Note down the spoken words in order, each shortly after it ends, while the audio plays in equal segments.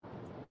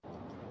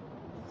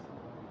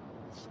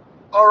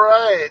All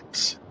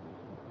right.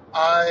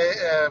 I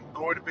am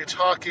going to be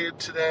talking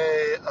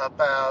today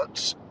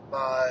about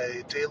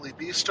my Daily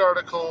Beast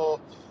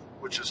article,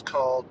 which is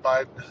called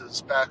Biden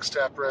has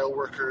backstabbed rail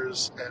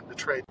workers and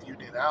betrayed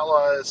union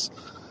allies.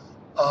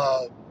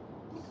 Um,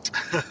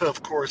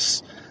 of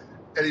course,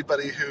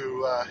 anybody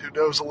who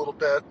knows a little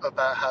bit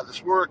about how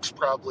this works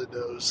probably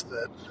knows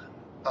that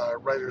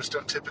writers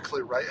don't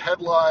typically write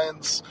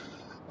headlines.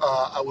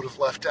 I would have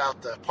left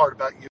out the part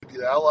about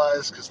union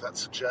allies because that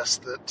suggests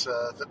that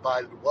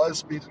Biden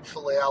was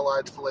meaningfully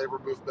allied to the labor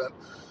movement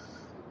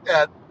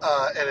at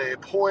a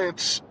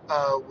point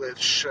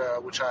which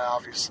I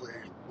obviously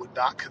would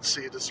not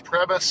concede as a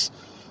premise.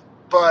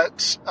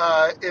 But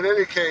in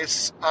any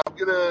case, I'm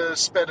going to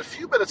spend a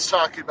few minutes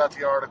talking about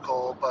the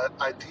article, but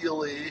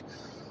ideally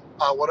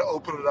I want to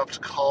open it up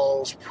to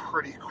calls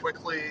pretty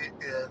quickly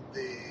in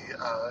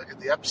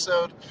the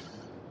episode.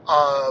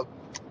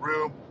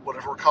 Room,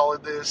 whatever we're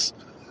calling this.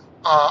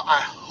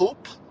 I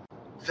hope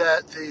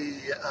that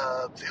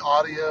the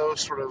audio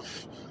sort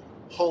of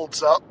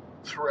holds up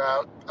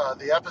throughout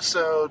the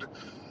episode.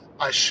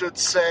 I should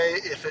say,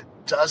 if it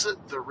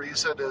doesn't, the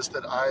reason is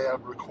that I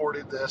am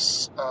recording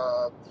this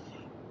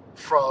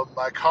from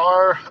my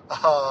car.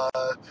 I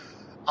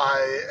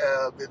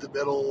am in the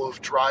middle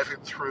of driving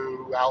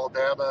through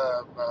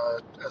Alabama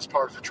as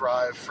part of the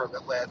drive from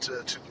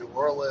Atlanta to New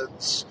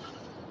Orleans,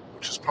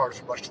 which is part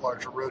of a much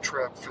larger road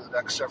trip for the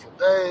next several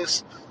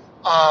days.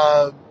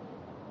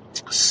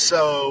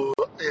 So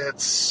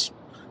it's,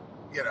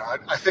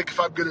 I think if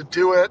I'm going to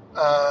do it,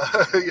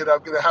 I'm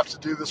going to have to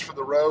do this from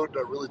the road.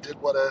 I really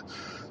did want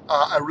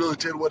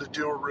to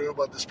do a room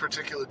on this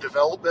particular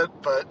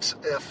development, but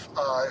if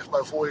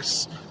my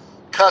voice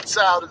cuts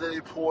out at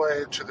any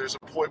point, or there's a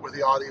point where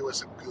the audio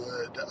isn't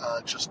good,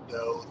 just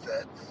know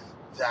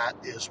that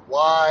is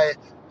why.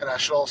 And I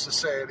should also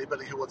say,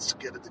 anybody who wants to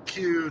get in the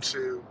queue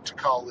to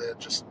call in,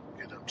 just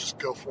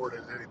go for it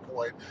at any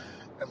point.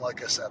 And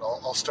like I said,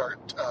 I'll start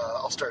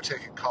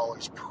taking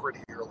callers pretty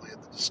early in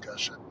the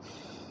discussion.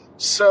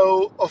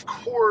 So, of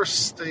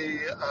course, the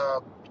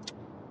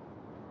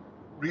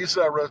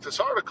reason I wrote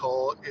this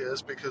article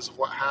is because of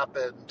what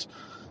happened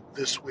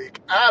this week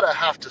at, I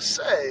have to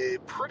say,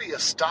 pretty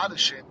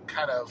astonishing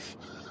kind of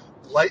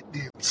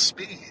lightning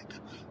speed.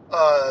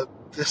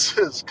 This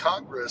is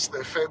Congress.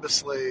 They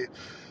famously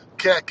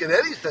can't get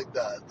anything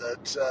done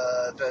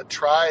that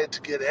tried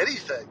to get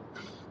anything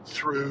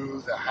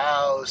through the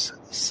House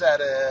and the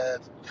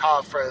Senate,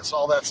 conference,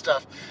 all that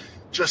stuff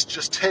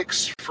just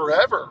takes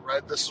forever,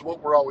 right? This is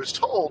what we're always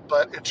told,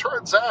 but it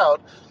turns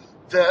out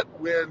that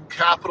when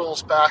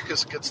Capitol's back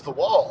is against the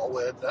wall,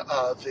 when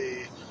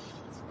the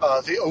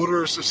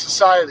owners of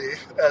society,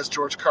 as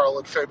George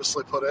Carlin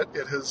famously put it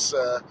in his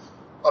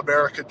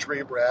American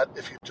Dream rant,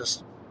 if you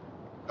just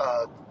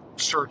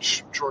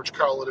search George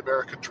Carlin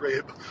American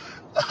Dream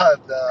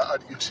on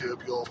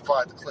YouTube, you'll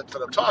find the clip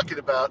that I'm talking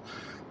about.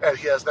 And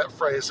he has that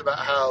phrase about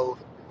how,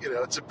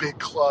 it's a big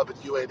club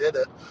and you ain't in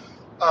it.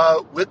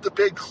 With the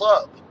big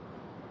club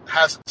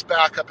has its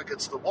back up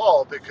against the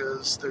wall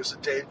because there's a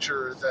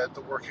danger that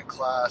the working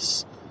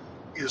class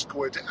is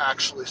going to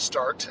actually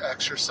start to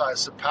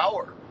exercise some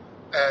power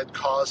and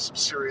cause some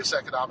serious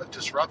economic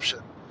disruption,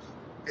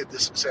 in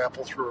this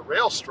example through a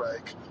rail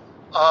strike.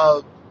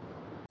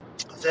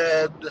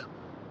 Then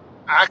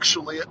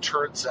actually it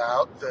turns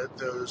out that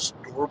those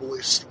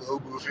normally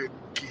slow-moving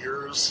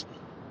gears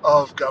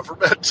of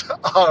government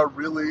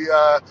really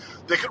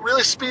they can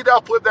really speed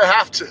up when they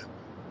have to,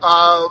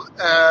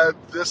 and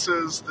this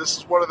is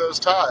one of those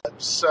times.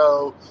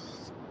 So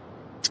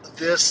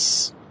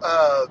this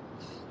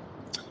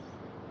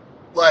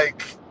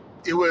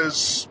it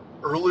was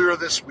earlier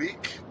this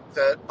week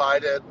that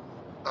Biden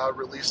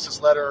released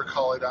his letter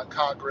calling on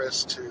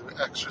Congress to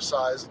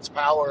exercise its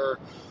power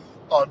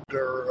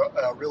under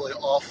a really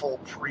awful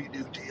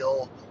pre-New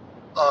Deal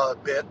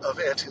bit of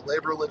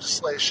anti-labor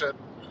legislation,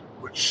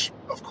 which,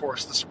 of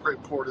course, the Supreme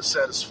Court has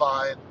said is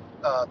fine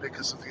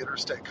because of the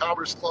Interstate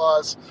Commerce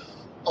Clause,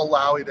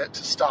 allowing it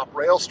to stop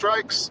rail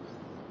strikes.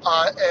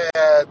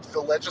 And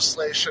the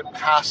legislation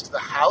passed the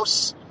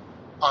House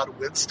on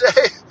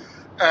Wednesday.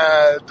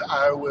 And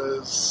I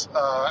was,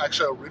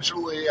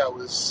 originally I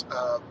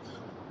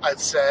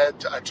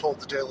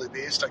told the Daily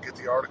Beast I'd get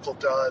the article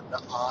done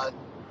on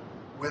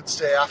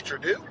Wednesday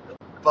afternoon.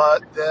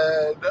 But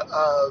then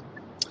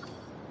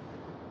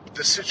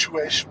the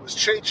situation was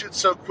changing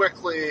so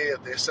quickly,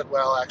 and they said,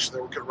 well, actually,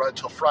 they were going to run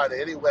until Friday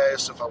anyway,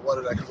 so if I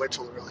wanted, I could wait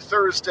till early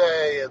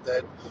Thursday. And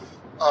then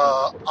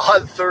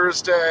on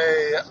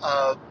Thursday,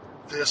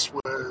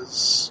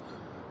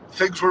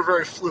 things were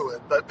very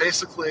fluid, but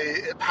basically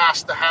it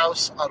passed the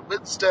House on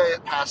Wednesday,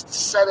 it passed the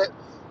Senate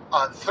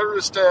on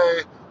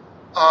Thursday,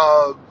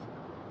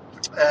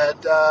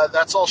 and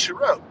that's all she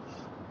wrote.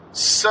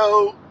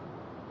 So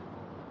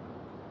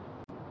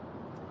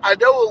I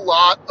know a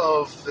lot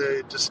of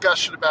the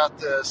discussion about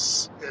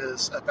this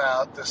is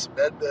about this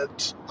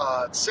amendment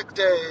on sick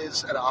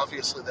days, and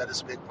obviously that is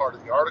a big part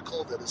of the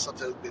article. That is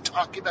something we've been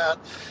talking about.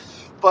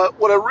 But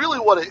what I really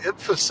want to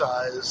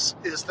emphasize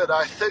is that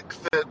I think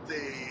that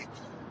the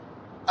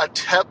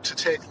attempt to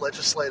take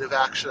legislative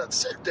action on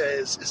sick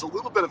days is a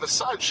little bit of a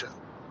sideshow.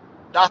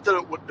 Not that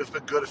it wouldn't have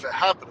been good if it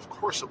happened. Of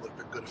course it would have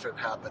been good if it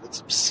happened. It's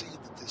obscene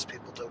that these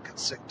people don't get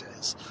sick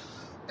days.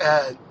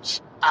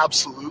 And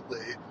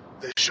absolutely,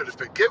 they should have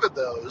been given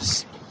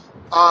those.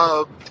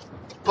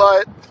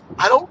 But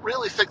I don't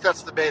really think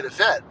that's the main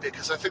event,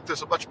 because I think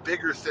there's a much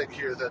bigger thing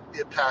here that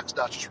impacts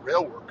not just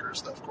rail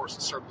workers, though of course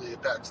it certainly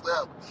impacts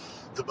them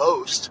the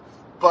most,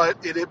 but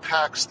it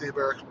impacts the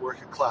American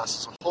working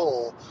class as a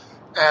whole,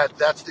 and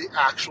that's the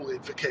actual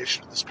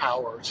invocation of this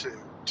power to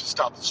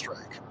stop the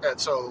strike. And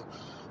so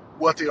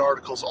what the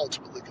article is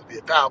ultimately going to be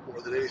about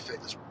more than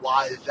anything is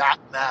why that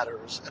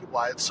matters and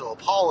why it's so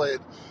appalling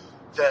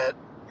that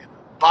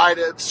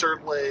Biden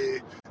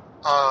certainly,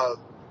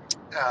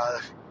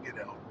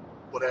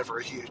 whatever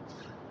if you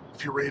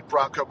read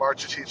Branko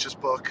Marcetich's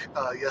book,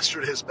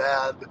 Yesterday's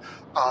Man,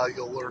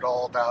 you'll learn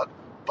all about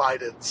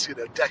Biden's,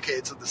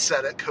 decades in the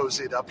Senate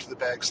cozying up to the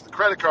banks of the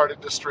credit card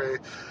industry.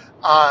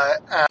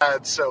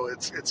 And so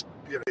it's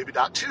maybe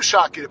not too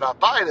shocking about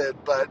Biden,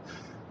 but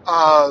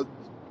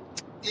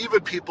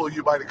even people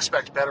you might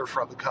expect better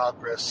from in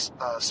Congress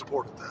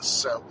supported this.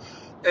 So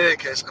in any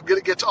case, I'm going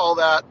to get to all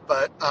that,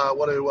 but I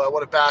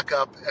want to back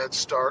up and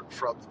start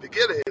from the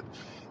beginning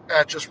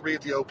and just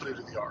read the opening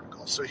of the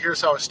article. So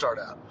here's how I start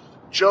out.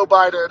 Joe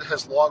Biden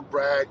has long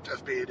bragged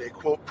of being a,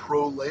 quote,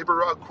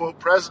 pro-labor, unquote,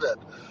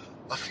 president.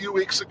 A few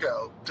weeks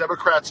ago,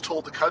 Democrats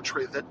told the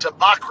country that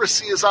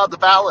democracy is on the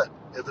ballot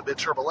in the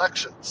midterm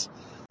elections.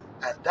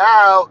 And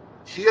now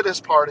he and his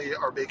party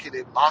are making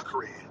a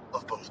mockery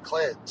of both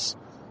claims.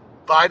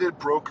 Biden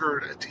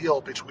brokered a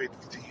deal between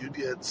the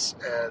unions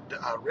and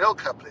rail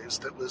companies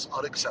that was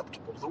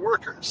unacceptable to the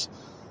workers.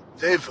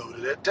 They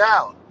voted it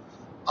down.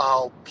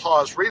 I'll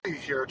pause reading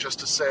here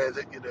just to say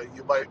that,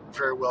 you might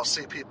very well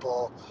see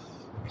people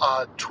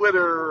on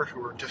Twitter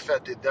who are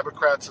defending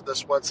Democrats in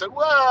this one saying,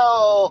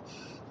 well,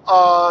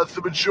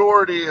 the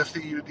majority of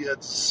the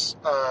unions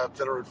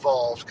that are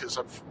involved, because,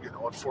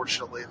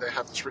 unfortunately they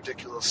have this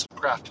ridiculous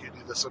craft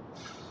unionism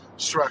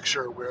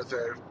structure where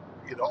they're,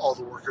 all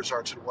the workers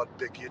aren't in one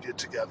big union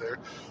together.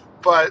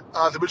 But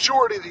the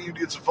majority of the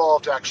unions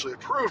involved actually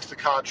approved the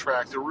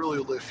contract. There were really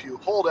only a few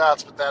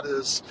holdouts, but that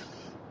is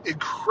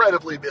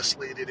incredibly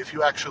misleading. If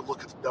you actually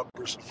look at the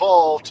numbers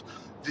involved,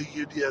 the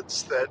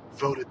unions that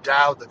voted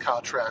down the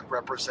contract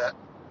represent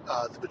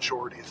the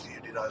majority of the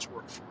unionized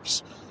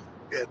workforce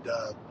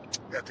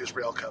at these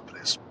rail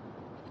companies.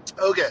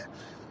 Okay,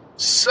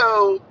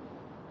 so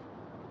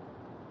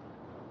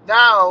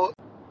now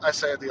I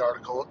say in the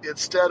article,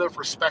 instead of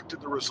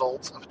respecting the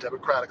results of a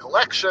democratic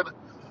election,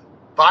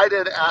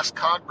 Biden asked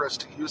Congress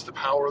to use the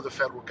power of the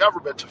federal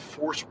government to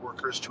force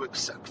workers to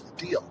accept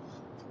the deal.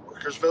 The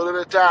workers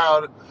voted it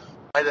down.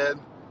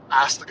 Biden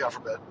asked the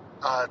government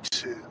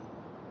to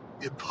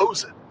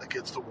impose it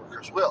against the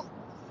workers' will.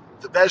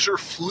 The measure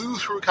flew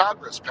through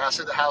Congress,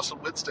 passing the House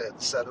on Wednesday and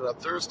the Senate on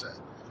Thursday.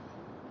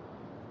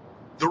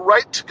 The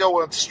right to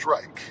go on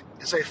strike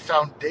is a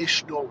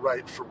foundational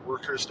right for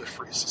workers in a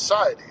free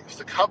society. If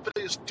the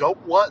companies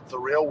don't want the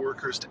rail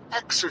workers to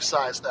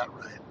exercise that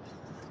right,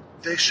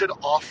 they should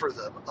offer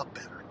them a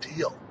better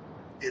deal.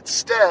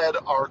 Instead,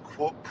 our,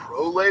 quote,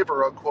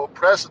 pro-labor, unquote,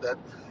 president,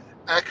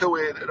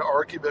 echoing an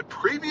argument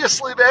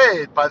previously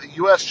made by the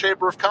U.S.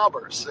 Chamber of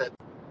Commerce, and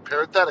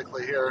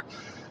parenthetically here,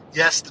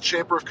 yes, the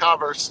Chamber of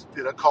Commerce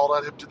called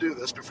on him to do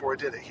this before he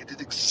did it. He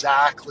did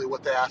exactly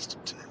what they asked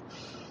him to do.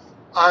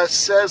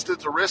 Says that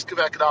the risk of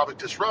economic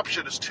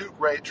disruption is too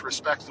great to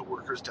respect the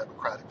workers'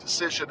 democratic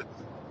decision.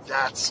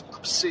 That's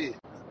obscene.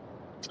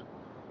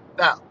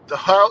 Now, the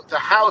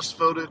House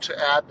voted to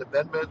add an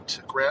amendment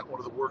to grant one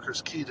of the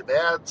workers' key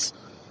demands,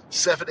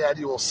 7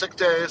 annual sick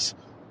days,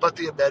 but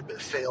the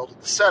amendment failed in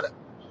the Senate.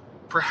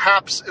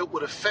 Perhaps it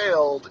would have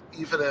failed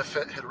even if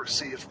it had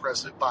received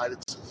President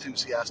Biden's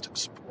enthusiastic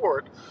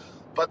support,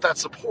 but that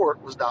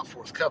support was not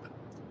forthcoming.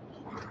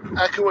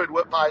 Echoing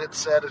what Biden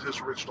said in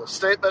his original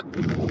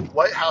statement,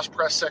 White House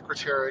Press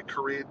Secretary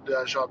Karine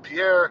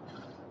Jean-Pierre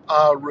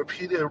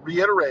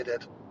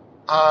reiterated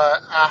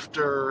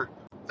after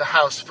the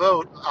House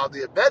vote on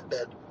the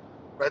amendment,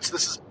 right? So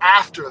this is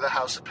after the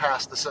House had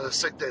passed the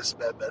sick days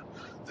amendment,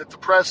 that the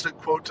president,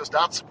 quote, does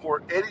not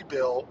support any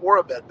bill or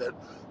amendment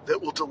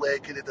that will delay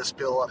getting this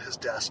bill on his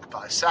desk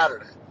by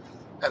Saturday.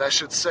 And I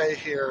should say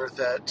here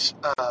that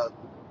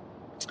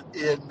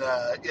in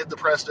the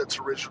president's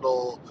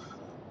original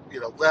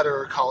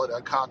letter calling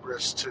on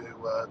Congress to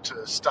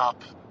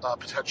stop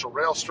potential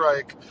rail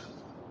strike,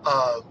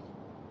 and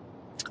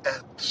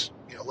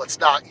let's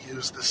not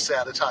use this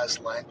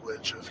sanitized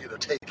language of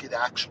taking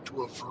action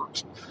to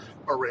avert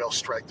a rail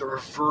strike. They're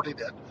averting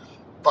it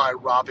by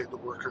robbing the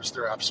workers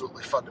their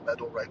absolutely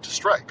fundamental right to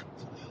strike.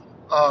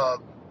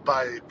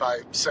 By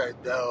saying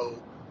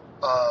no,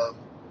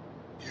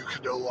 you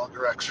can no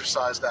longer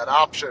exercise that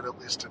option, at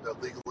least in a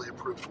legally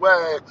approved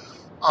way.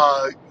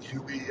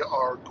 We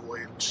are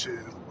going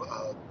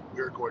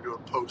to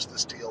impose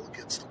this deal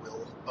against the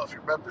will of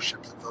your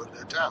membership that voted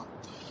it down.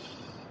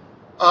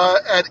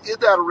 And in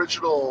that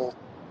original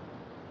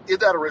in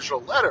that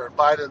original letter,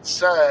 Biden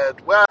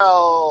said,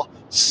 well,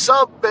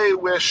 some may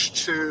wish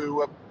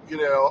to,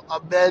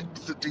 amend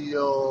the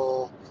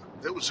deal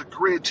that was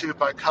agreed to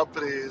by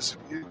companies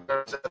and union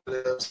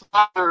representatives,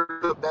 either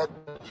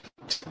amendment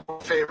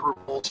more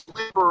favorable to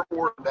labor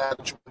or to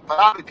management. But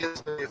I'm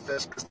against any of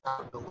this because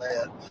I'm going to delay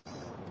it.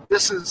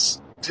 This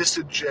is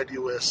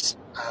disingenuous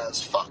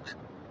as fuck.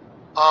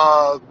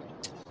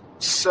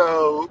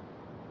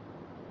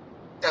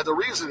 And the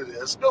reason it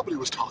is, nobody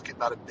was talking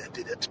about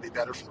amending it to be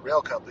better for the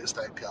rail companies,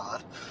 thank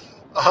God.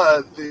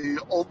 The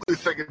only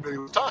thing anybody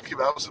was talking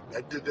about was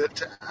amending it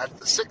to add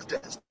the sick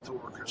days that the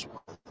workers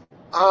want.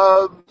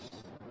 I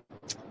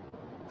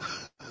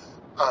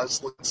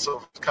was looking at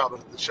some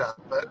comment in the chat,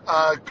 but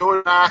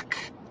going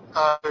back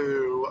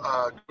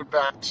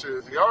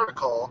to the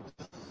article,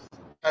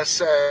 I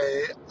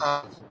say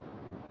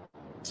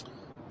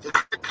the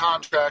current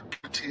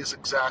contract guarantees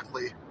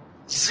exactly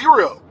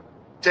 0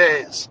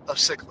 days of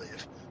sick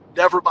leave,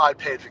 never mind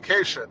paid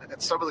vacation,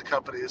 and some of the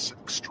companies have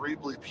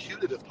extremely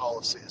punitive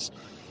policies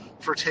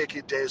for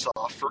taking days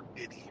off for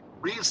any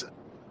reason.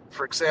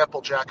 For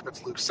example,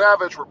 Jacobin's Luke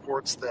Savage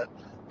reports that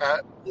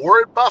at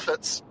Warren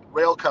Buffett's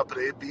rail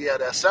company,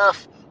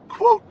 BNSF,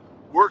 quote,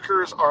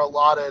 workers are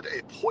allotted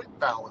a point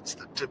balance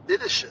that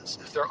diminishes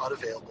if they're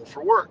unavailable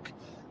for work,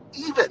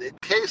 even in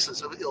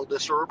cases of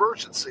illness or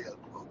emergency,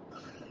 unquote.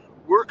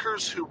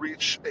 Workers who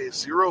reach a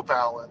 0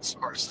 balance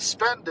are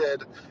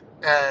suspended,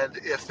 and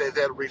if they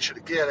then reach it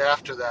again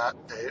after that,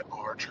 they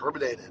are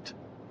terminated.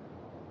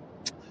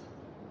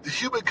 The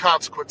human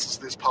consequences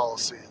of these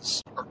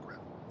policies are grim.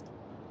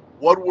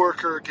 One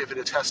worker giving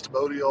a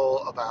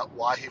testimonial about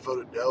why he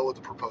voted no on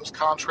the proposed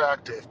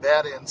contract, Dave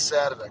Mannion,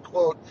 said, and I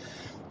quote,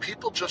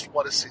 people just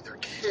want to see their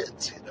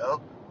kids,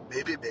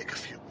 maybe make a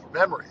few more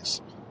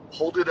memories.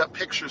 Holding up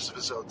pictures of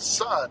his own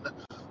son,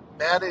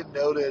 Mannion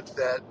noted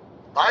that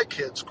my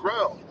kid's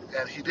grown,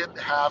 and he didn't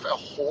have a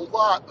whole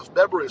lot of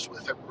memories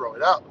with him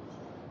growing up.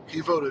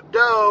 He voted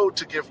no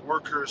to give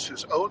workers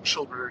whose own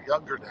children are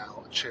younger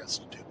now a chance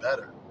to do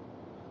better.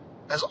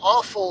 As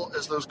awful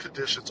as those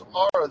conditions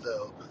are,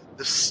 though,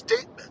 the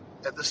statement,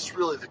 and this is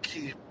really the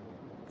key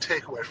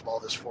takeaway from all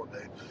this for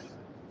me,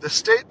 the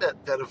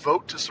statement that a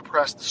vote to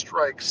suppress the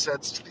strike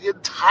sends to the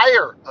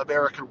entire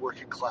American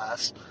working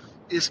class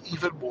is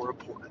even more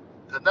important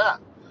than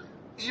that.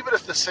 Even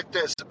if the sick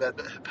days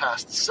amendment had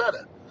passed the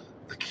Senate,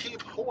 the key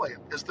point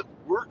is that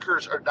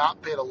workers are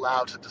not being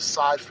allowed to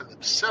decide for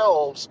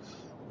themselves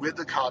when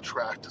the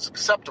contract is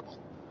acceptable.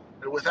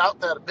 And without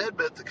that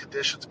amendment, the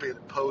conditions being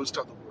imposed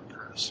on the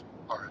workers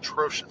are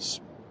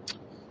atrocious.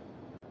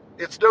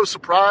 It's no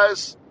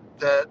surprise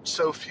that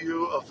so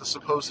few of the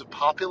supposed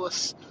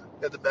populists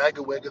and the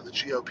MAGA wing of the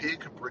GOP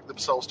could bring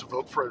themselves to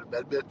vote for an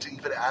amendment to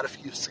even add a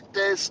few sick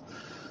days.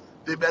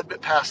 The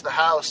amendment passed the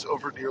House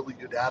over nearly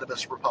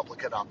unanimous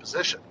Republican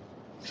opposition.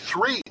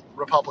 3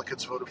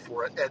 Republicans voted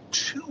for it, and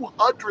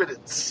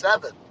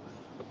 207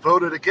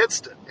 voted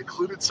against it,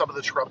 including some of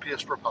the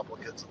Trumpiest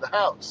Republicans in the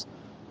House.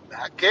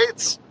 Matt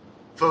Gaetz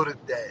voted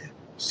nay.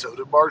 So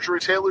did Marjorie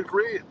Taylor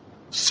Greene.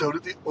 So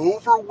did the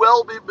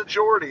overwhelming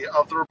majority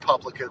of the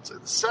Republicans in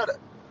the Senate.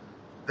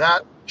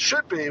 That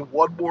should be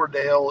one more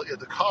nail in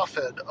the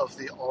coffin of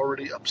the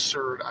already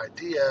absurd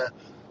idea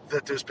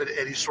that there's been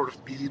any sort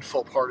of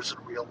meaningful partisan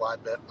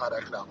realignment on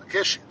economic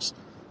issues.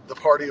 The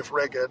party of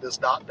Reagan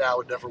is not now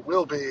and never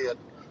will be, and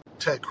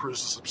Ted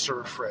Cruz's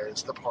absurd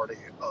phrase, the party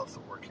of the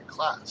working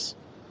class.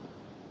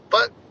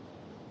 But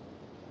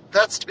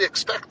that's to be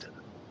expected.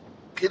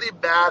 Getting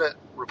mad at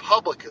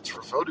Republicans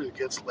for voting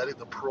against letting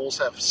the Pearls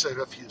have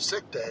a few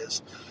sick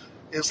days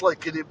is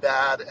like getting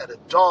mad at a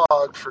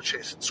dog for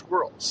chasing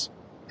squirrels.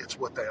 It's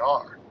what they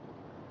are.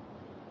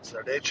 It's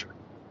their nature.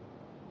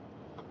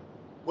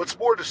 What's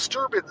more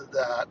disturbing than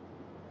that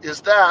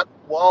is that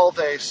while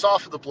they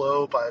softened the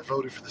blow by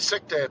voting for the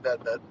sick day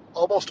amendment,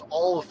 almost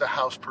all of the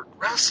House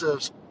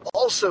progressives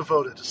also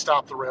voted to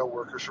stop the rail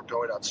workers from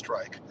going on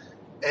strike.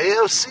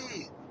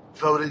 AOC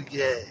voted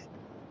yay.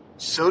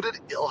 So did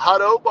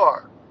Ilhan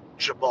Omar,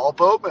 Jamal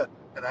Bowman,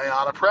 and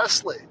Ayanna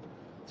Pressley.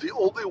 The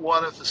only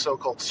one of the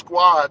so-called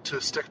squad to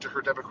stick to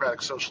her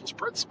democratic socialist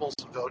principles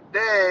and vote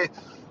nay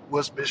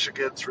was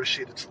Michigan's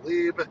Rashida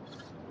Tlaib.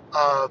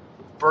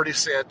 Bernie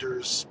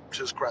Sanders,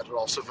 to his credit,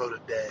 also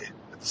voted nay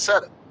in the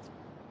Senate.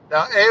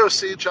 Now,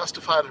 AOC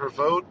justified her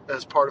vote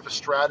as part of a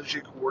strategy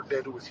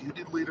coordinated with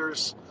union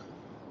leaders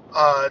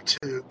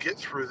to get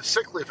through the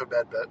sick leave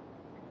amendment,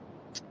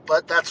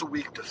 but that's a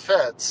weak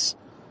defense,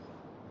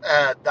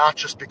 and not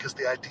just because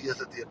the idea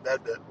that the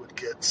amendment would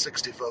get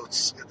 60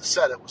 votes in the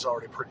Senate was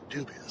already pretty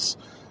dubious.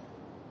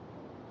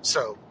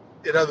 So,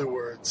 in other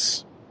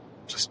words,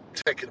 just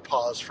taking a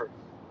pause from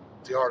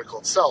the article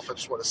itself, I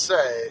just want to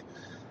say,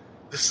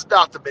 this is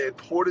not the main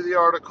point of the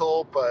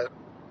article, but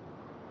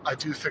I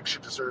do think she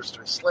deserves to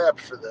be slammed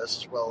for this,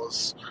 as well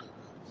as,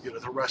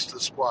 the rest of the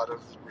squad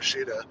of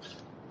Rashida,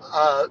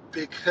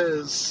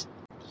 because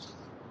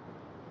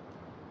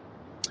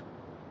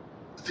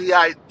the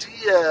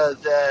idea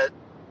that,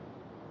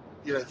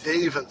 they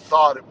even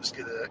thought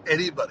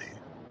anybody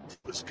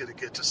was going to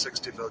get to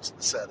 60 votes in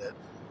the Senate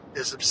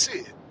is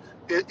obscene.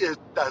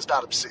 That's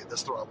not obscene,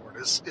 that's the wrong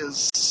word,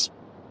 is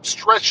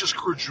stretches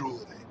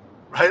credulity,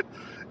 right?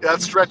 Yeah,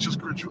 it stretches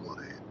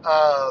credulity.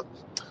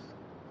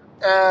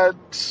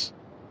 And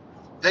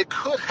they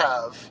could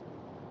have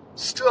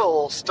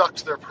still stuck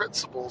to their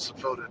principles and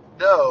voted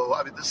no.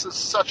 I mean, this is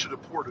such an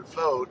important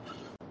vote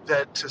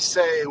that to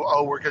say,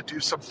 oh, we're going to do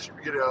some,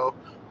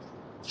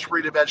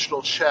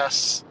 three-dimensional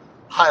chess,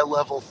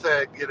 high-level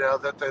thing,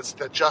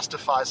 that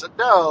justifies it.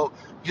 No,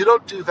 you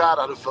don't do that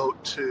on a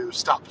vote to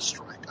stop a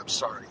strike. I'm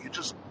sorry. You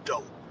just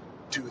don't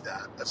do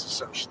that as a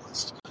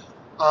socialist.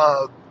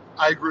 I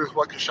agree with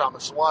what Kshama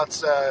Sawant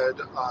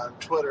said on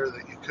Twitter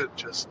that you could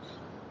just,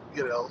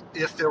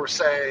 if they were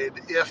saying,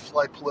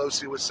 like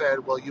Pelosi was saying,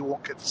 well, you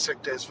won't get the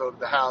sick days vote in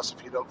the House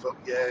if you don't vote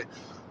yay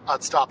on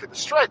stopping the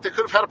strike, they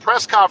could have had a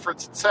press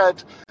conference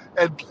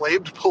and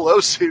blamed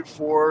Pelosi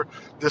for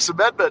this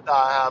amendment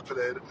not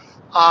happening.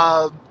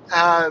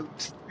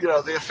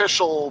 The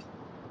official,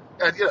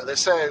 they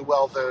say,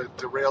 well,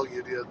 the rail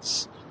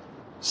unions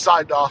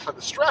signed off on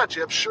the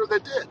strategy. I'm sure they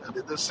did. I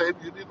mean, the same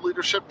union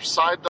leadership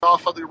signed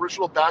off on the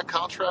original bad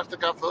contract that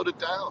got voted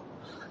down.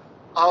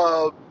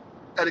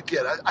 And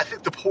again, I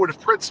think the point of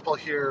principle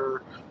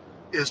here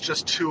is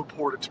just too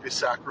important to be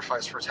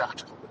sacrificed for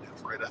tactical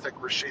maneuver. And I think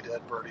Rashida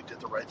and Bernie did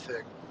the right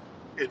thing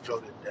in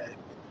voted nay.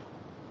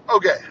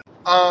 Okay,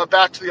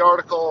 back to the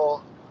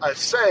article. I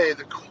say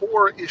the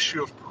core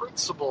issue of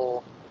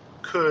principle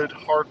could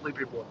hardly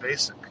be more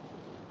basic.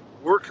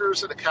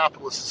 Workers in a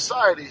capitalist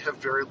society have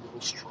very little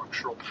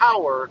structural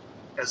power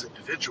as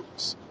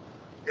individuals.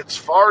 It's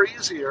far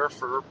easier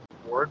for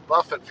Warren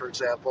Buffett, for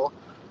example,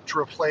 to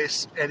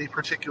replace any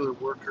particular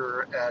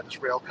worker at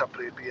his rail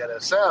company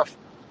BNSF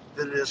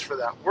than it is for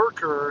that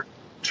worker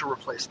to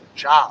replace the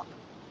job.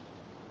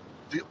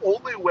 The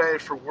only way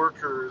for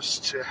workers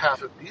to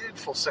have a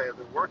meaningful say in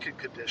their working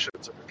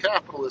conditions under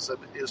capitalism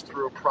is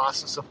through a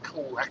process of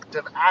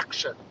collective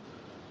action,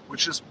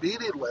 which is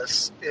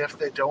meaningless if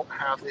they don't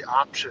have the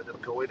option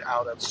of going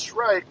out on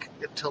strike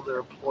until their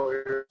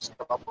employers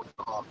come up with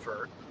an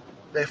offer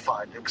they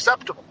find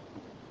acceptable.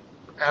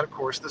 And of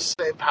course, the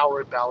same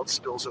power imbalance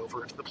spills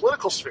over into the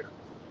political sphere.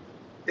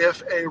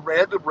 If a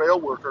random rail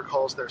worker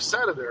calls their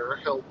senator,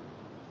 he'll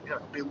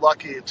be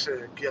lucky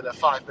to get a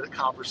 5-minute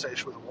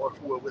conversation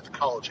with a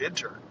college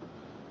intern.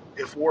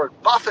 If Warren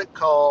Buffett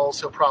calls,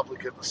 he'll probably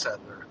get the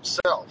senator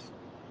himself.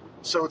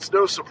 So it's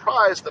no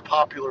surprise that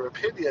popular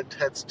opinion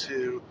tends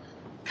to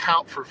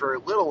count for very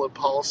little in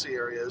policy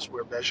areas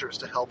where measures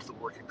to help the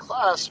working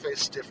class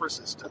face stiff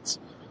resistance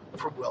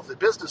from wealthy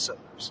business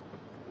owners.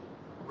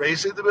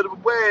 Raising the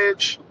minimum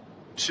wage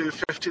to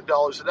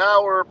 $15 an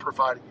hour,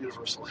 providing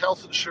universal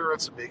health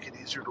insurance, and making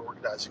it easier to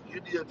organize a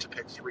union, to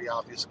pick 3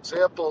 obvious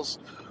examples,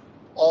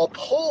 all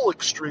poll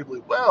extremely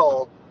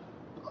well,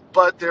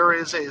 but there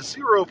is a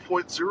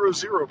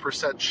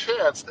 0.00%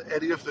 chance that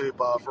any of the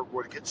above are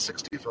going to get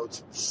 60 votes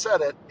in the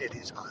Senate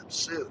anytime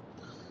soon.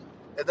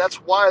 And that's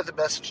why the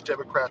message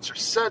Democrats are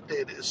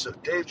sending is so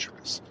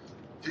dangerous.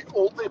 The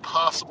only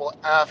possible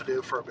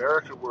avenue for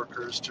American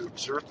workers to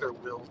exert their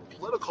will in the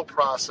political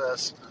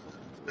process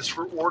is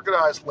for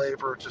organized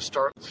labor to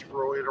start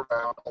throwing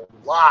around a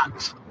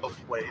lot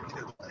of weight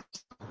in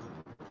legs.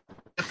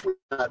 If we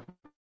had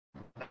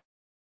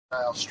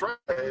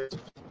strikes,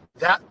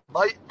 that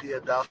might be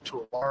enough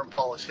to alarm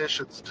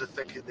politicians into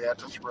thinking they have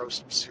to throw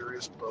some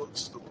serious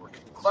boats to the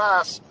working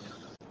class,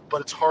 but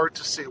it's hard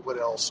to see what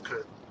else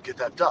could get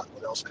that done,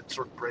 what else could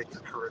sort of break the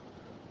current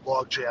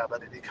logjam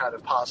on any kind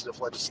of positive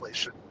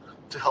legislation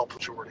to help the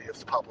majority of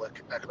the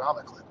public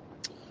economically.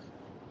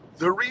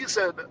 The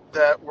reason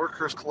that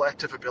workers'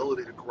 collective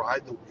ability to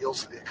grind the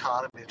wheels of the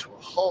economy to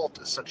a halt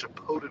is such a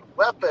potent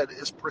weapon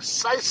is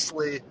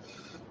precisely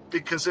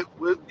because it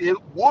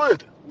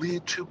would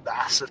lead to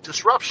massive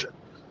disruption.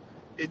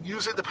 In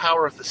using the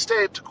power of the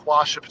state to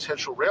quash a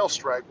potential rail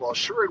strike while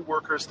assuring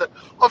workers that,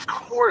 of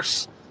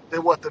course, they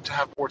want them to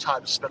have more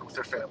time to spend with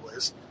their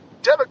families,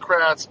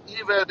 Democrats,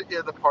 even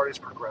in the party's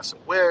progressive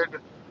wing,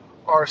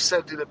 are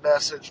sending a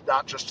message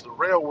not just to the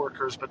rail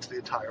workers, but to the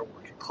entire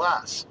working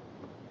class.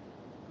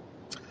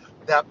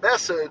 That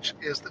message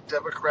is that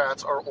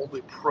Democrats are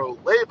only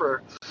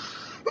pro-labor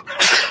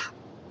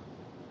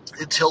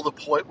until the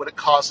point when it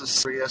causes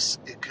serious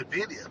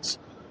inconvenience,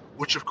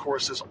 which of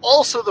course is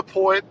also the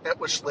point at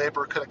which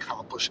labor can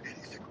accomplish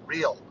anything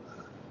real.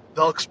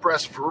 They'll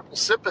express verbal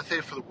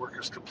sympathy for the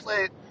workers'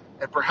 complaint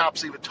and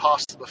perhaps even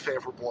toss them a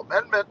favorable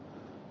amendment,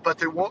 but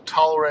they won't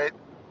tolerate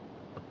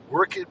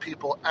working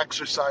people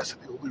exercising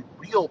the only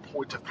real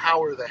point of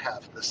power they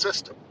have in the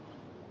system.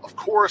 Of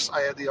course,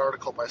 I end the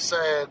article by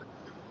saying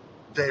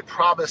they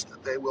promise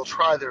that they will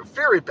try their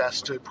very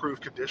best to improve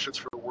conditions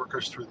for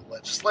workers through the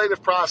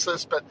legislative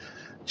process, but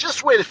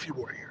just wait a few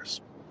more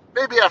years.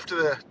 Maybe after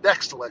the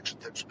next election,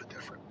 things will be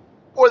different.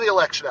 Or the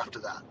election after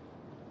that.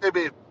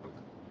 Maybe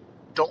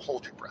don't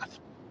hold your breath.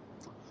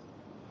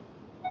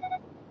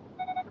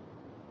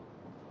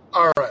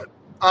 All right.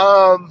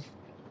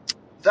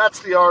 That's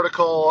the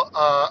article.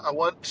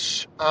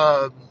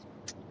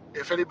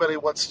 If anybody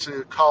wants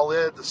to call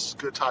in, this is a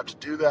good time to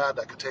do that.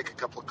 I can take a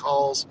couple of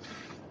calls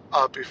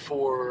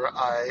before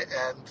I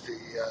end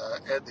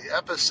the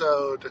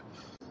episode.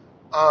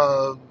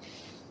 I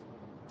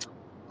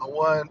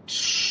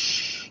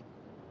want,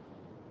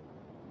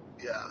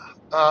 yeah.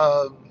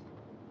 All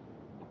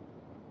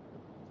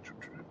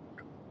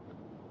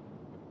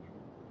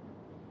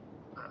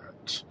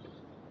right.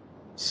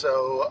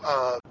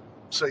 So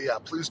yeah,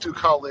 please do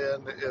call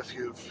in if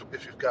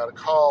you've got a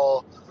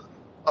call.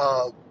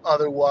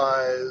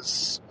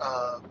 Otherwise,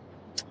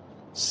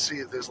 see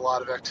if there's a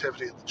lot of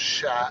activity in the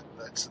chat,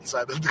 but since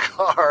I'm in the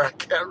car, I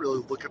can't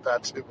really look at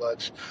that too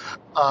much.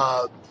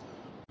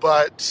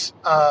 But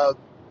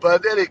in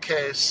any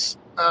case,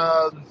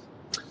 I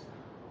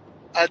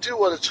do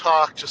want to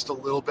talk just a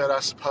little bit,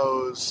 I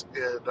suppose,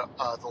 in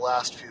the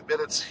last few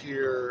minutes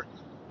here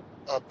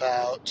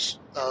about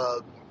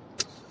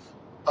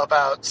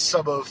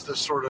some of the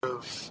sort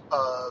of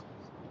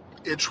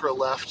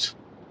intra-left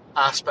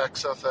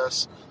aspects of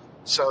this.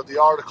 So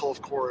the article,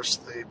 of course,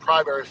 the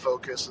primary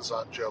focus is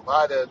on Joe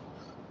Biden.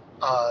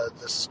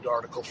 This is an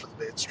article for the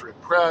mainstream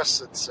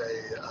press. It's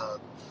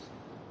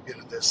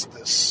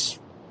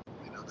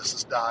this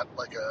is not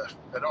like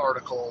an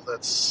article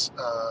that's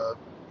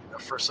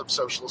for some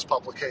socialist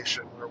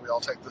publication where we all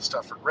take this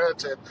stuff for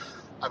granted.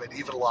 I mean,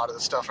 even a lot of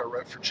the stuff I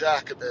wrote for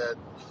Jacobin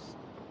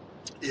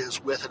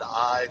is with an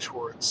eye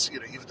towards,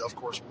 even though, of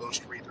course,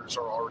 most readers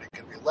are already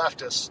going to be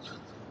leftists,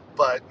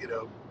 but,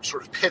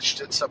 sort of pitched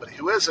at somebody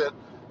who isn't,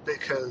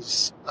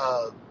 because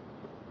I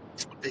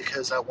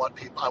want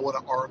to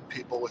arm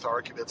people with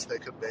arguments they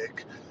can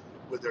make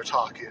when they're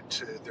talking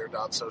to their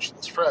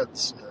non-socialist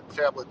friends and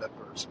family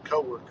members and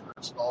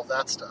coworkers and all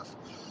that stuff.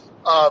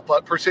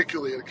 But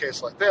particularly in a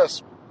case like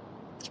this,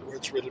 where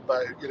it's written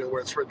for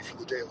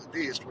the Daily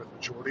Beast, where the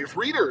majority of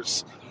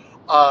readers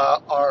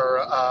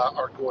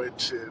are going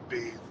to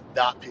be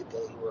not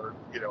people who are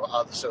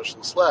on the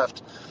socialist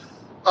left.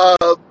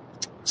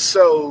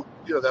 So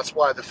that's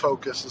why the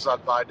focus is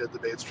on Biden and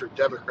the mainstream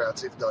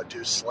Democrats, even though I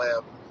do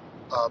slam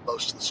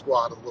most of the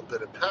squad a little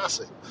bit in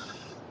passing.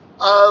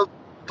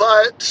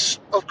 But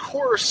of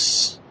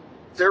course,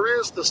 there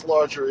is this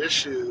larger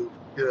issue,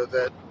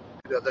 that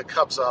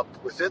comes up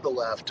within the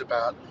left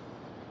about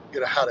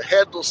how to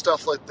handle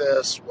stuff like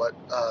this, what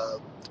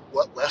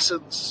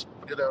lessons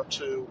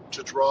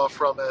to draw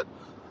from it,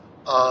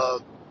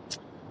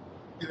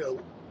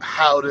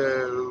 how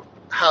to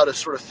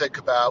sort of think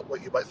about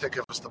what you might think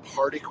of as the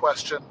party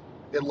question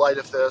in light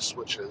of this,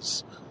 which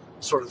is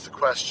sort of the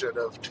question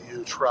of, do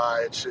you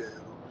try to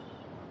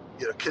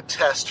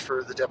contest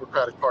for the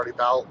Democratic Party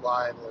ballot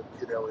line,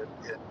 in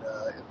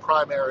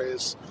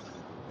primaries,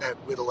 and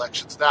win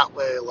elections that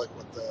way, like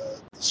what the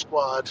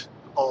squad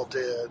all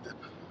did.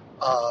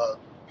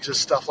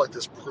 Just stuff like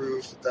this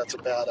proves that that's a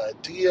bad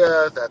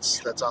idea.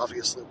 That's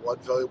obviously one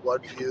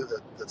view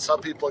that some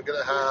people are going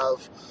to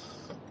have.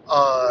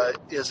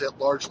 Is it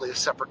largely a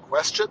separate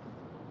question?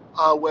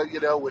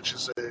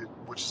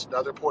 Which is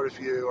another point of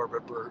view. I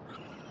remember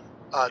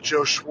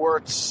Joe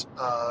Schwartz,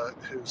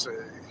 who's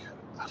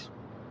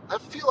I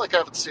feel like I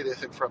haven't seen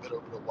anything from him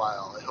in a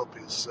while. I hope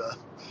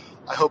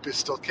he's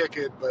still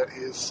kicking, but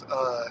he's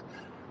a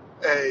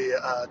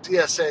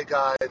DSA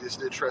guy, and he's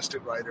an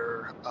interesting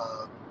writer,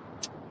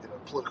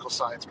 political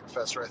science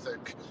professor, I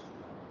think,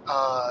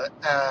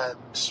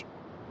 and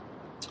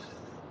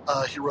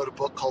he wrote a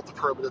book called The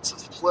Permanence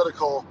of the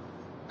Political,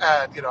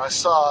 and I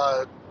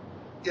saw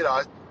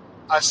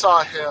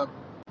him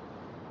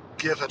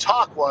give a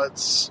talk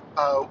once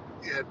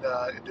in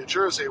New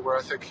Jersey where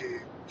I think he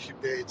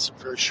made some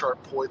very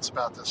sharp points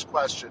about this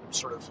question,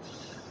 sort of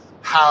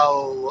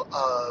how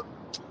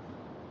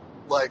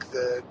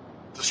the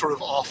sort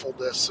of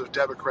awfulness of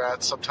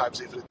Democrats,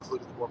 sometimes even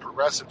including the more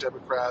progressive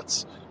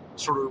Democrats,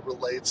 sort of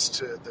relates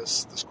to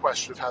this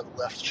question of how the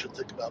left should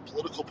think about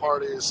political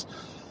parties.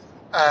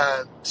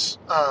 And,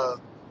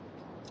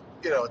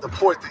 the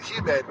point that he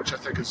made, which I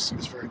think is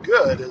very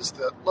good, is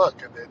that,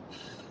 look, I mean,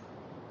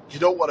 you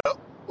don't want to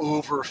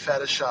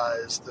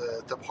over-fetishize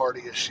the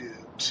party issue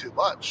too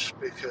much,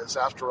 because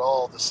after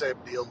all, the same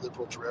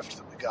neoliberal drift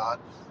that we got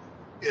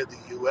in the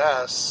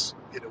U.S.,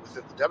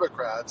 within the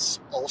Democrats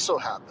also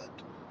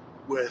happened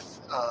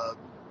with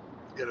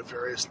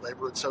various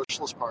labor and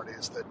socialist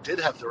parties that did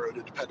have their own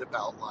independent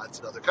ballot lines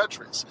in other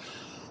countries.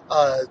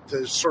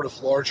 The sort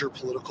of larger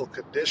political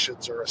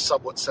conditions are a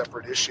somewhat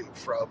separate issue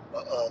from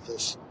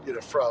this,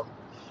 from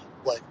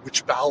like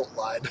which ballot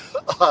line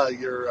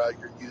you're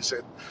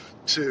using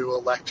to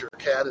elect your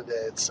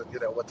candidates, and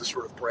what the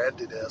sort of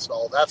branding is and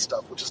all that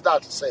stuff. Which is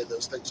not to say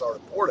those things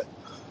aren't important.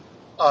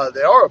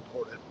 They are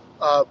important,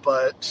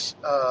 but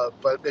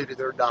maybe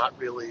they're not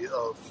really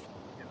of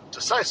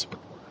decisive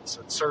importance.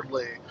 And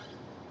certainly,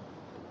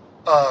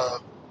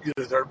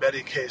 there are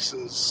many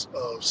cases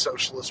of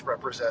socialist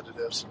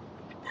representatives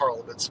in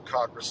parliaments and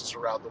congresses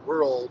around the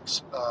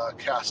world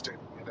casting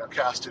votes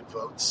casting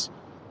votes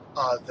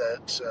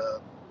that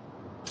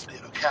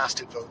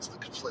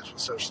conflict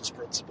with socialist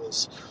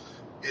principles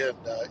in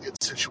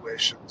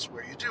situations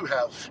where you do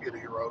have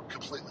your own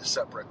completely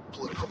separate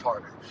political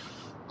party.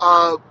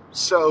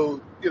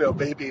 So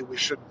maybe we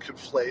shouldn't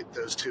conflate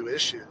those two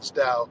issues.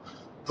 Now,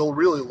 the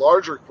really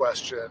larger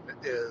question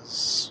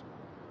is,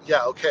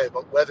 yeah, okay,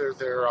 but whether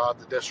they're on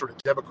the sort of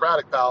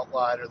Democratic ballot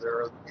line or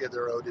they're in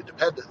their own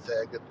independent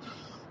thing, and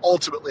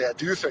ultimately I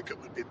do think it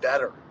would be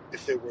better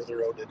if they were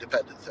their own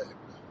independent thing.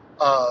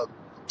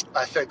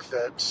 I think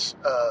that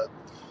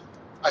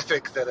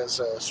as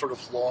a sort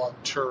of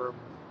long-term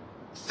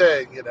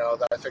thing,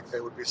 that I think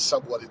they would be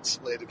somewhat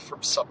insulated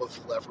from some of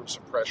the levers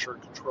of pressure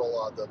and control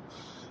on them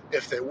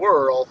if they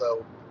were,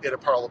 although in a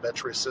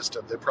parliamentary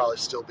system, they'd probably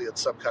still be in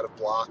some kind of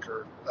bloc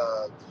or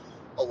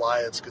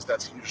alliance, because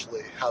that's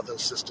usually how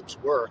those systems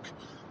work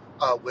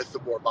with the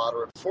more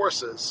moderate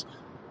forces.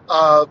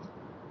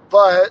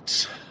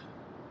 But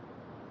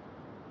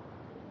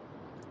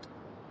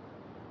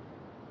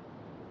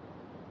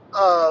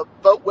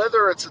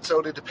whether it's its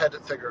own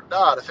independent thing or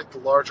not, I think the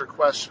larger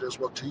question is,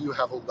 well, do you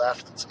have a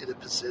left that's in a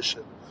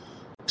position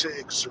to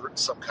exert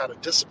some kind of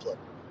discipline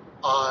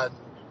on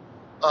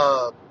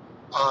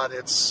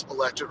its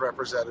elected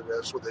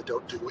representatives when they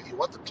don't do what you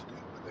want them to do,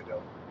 when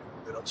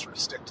they don't sort of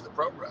stick to the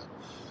program?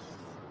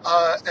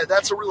 And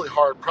that's a really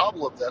hard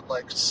problem that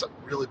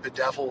really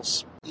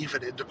bedevils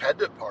even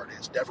independent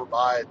parties, never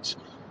mind,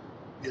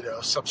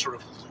 some sort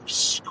of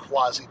loose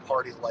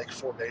quasi-party-like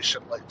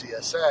formation like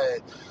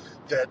DSA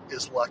that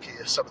is lucky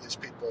if some of these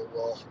people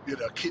will,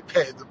 keep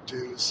paying them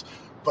dues,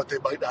 but they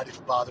might not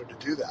even bother to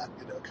do that,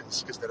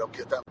 because they don't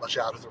get that much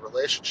out of the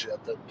relationship.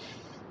 And,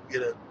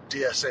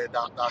 DSA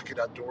not knocking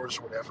on doors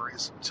or whatever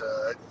isn't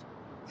a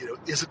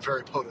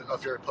very potent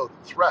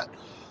threat.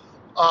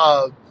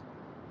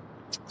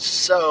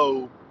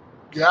 So,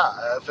 yeah,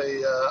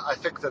 I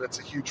think that it's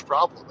a huge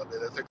problem. I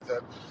mean, I think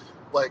that,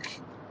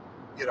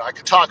 I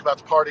could talk about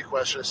the party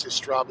question. I see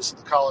Strom is in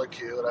the caller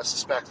queue, and I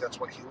suspect that's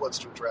what he wants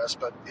to address.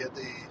 But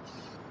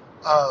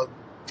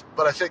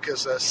but I think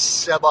as a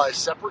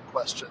semi-separate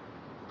question,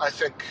 I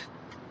think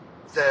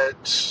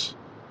that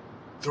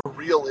the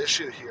real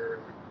issue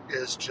here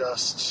is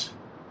just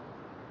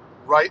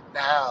right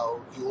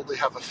now you only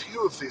have a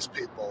few of these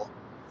people,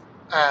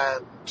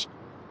 and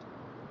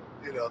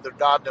they're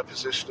not in a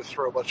position to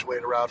throw much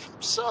weight around for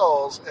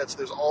themselves, and so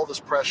there's all this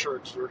pressure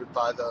exerted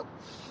by them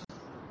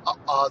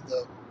on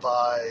them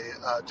by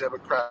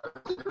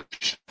Democratic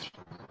leadership,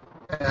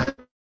 and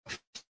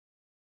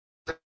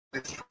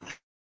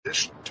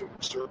to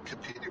exert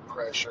competing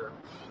pressure.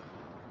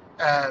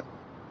 And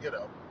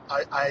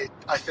I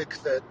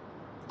think that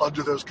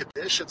under those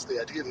conditions,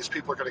 the idea these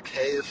people are going to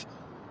cave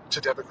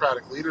to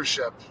Democratic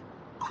leadership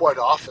quite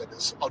often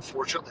is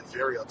unfortunately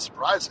very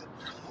unsurprising.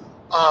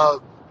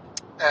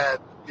 And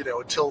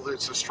until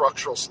there's a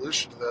structural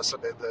solution to this, I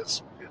mean,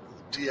 there's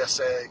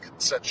DSA can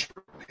censure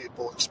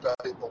people, expel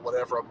people,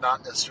 whatever. I'm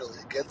not necessarily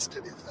against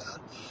any of that,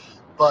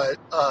 but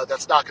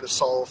that's not going to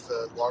solve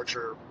the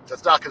larger.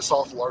 That's not going to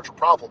solve the larger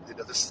problem.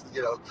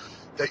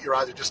 That you're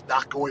either just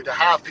not going to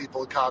have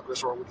people in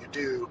Congress, or when you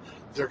do,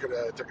 they're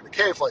gonna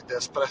cave like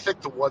this. But I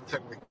think the one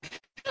thing we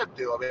can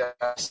do, I mean,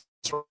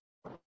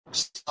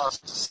 it's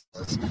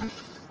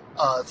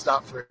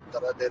not very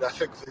good. I mean, I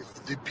think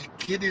the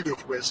beginning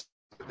of wisdom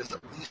is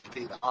at least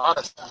being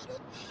honest at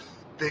it,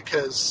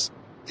 because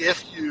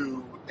if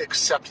you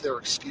accept their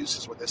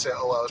excuses when they say,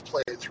 "Oh, I was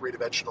playing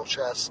three-dimensional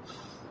chess,"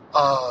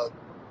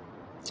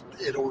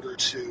 in order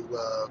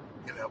to,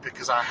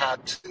 because I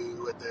had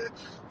to, and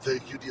the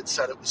union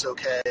said it was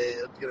okay,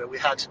 and we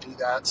had to do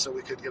that so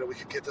we could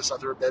get this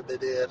other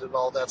amendment in and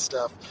all that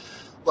stuff.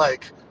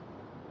 Look,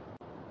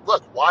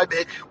 why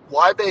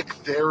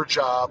make their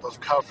job of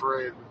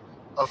covering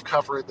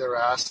their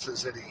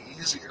asses any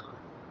easier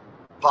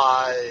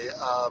by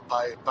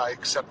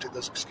accepting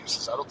those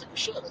excuses? I don't think you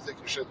should. I think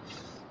you should.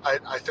 I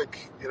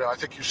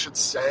think you should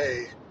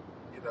say,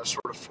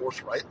 sort of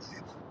forthrightly,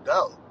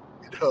 no.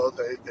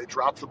 They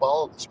dropped the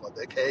ball on this one.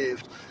 They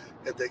caved,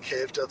 and they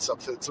caved on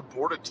something that's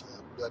important to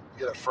them.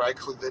 And,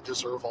 frankly, they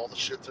deserve all the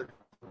shit they're doing.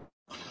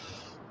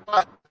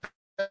 But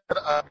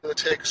I'm going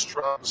to take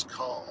Strom's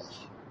call.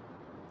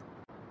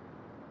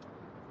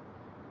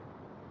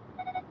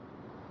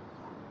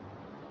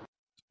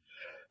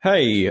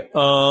 Hey,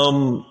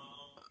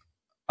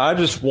 I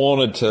just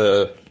wanted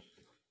to,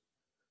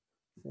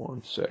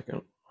 one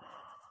second.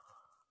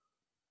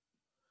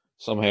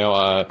 Somehow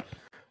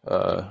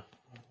I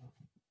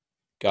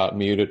got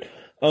muted.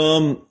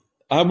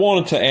 I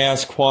wanted to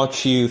ask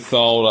what you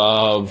thought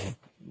of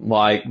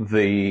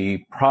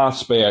the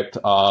prospect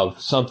of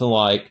something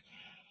like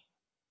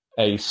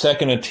a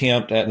second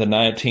attempt at the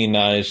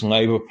 1990s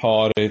Labour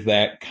Party,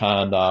 that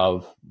kind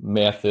of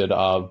method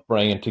of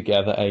bringing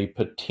together a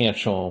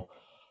potential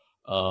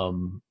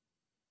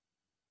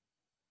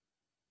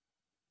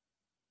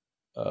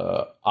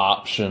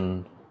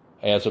option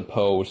as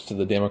opposed to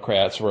the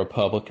Democrats or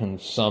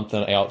Republicans,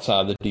 something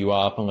outside the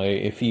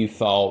duopoly. If you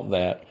thought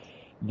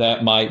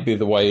that might be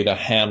the way to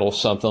handle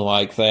something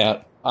like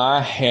that.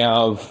 I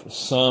have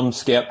some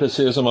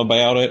skepticism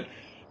about it,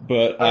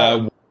 but I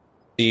want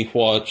to see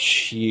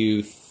what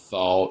you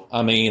thought.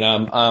 I mean,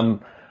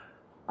 I'm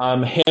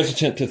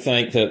hesitant to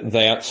think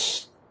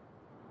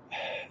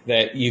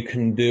that you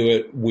can do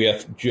it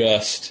with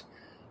just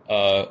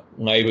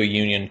labor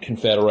union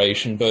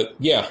confederation. But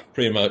yeah,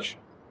 pretty much.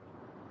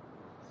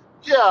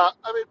 Yeah,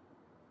 I mean,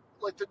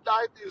 like the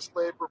 '90s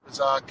labor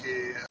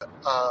Mizaki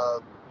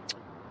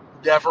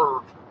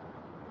never,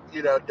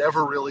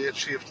 never really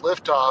achieved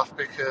liftoff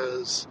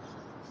because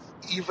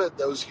even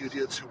those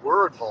unions who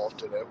were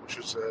involved in it, which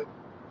is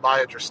my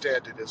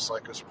understanding is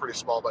like it was a pretty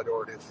small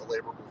minority of the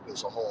labor movement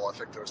as a whole. I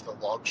think there was the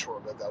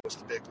longshoremen, that was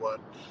the big one.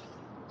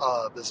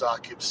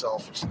 Mizaki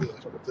himself, which is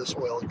this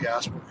oil and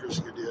gas workers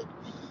union.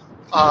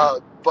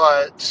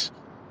 But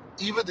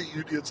even the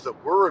unions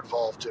that were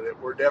involved in it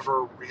were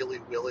never really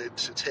willing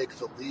to take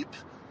the leap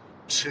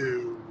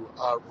to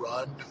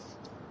run,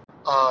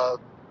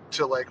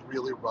 to like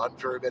really run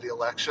very many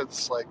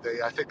elections. Like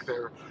I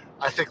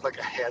think like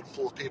a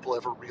handful of people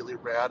ever really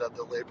ran on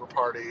the Labor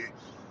Party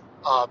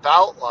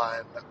ballot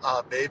line,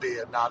 maybe,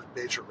 and not in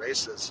major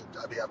races. And,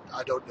 I mean,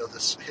 I don't know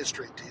this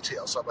history in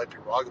detail, so I might be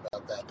wrong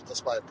about that, but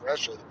that's my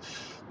impression.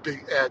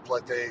 And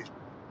like they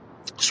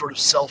sort of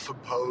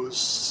self-impose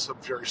some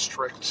very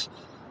strict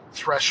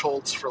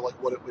thresholds for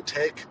like what it would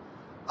take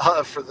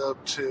for them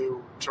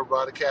to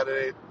run a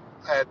candidate,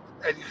 and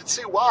you can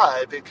see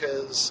why,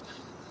 because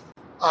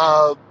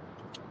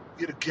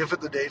given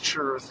the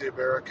nature of the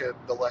American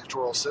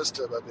electoral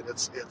system, I mean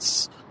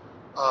it's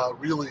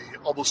really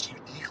almost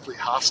uniquely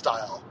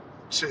hostile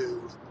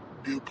to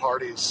new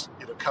parties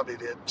coming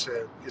in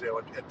to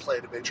and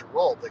playing a major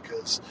role,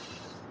 because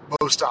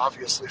most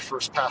obviously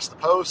first past the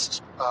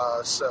post,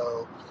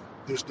 so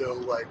there's no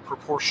like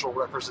proportional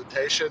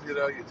representation.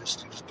 You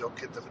just don't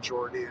get the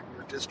majority in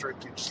your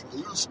district. You just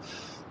lose,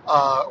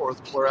 or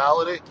the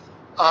plurality,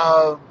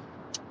 and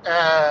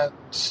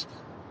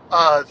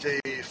the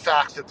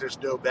fact that there's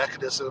no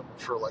mechanism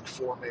for like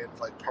forming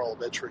like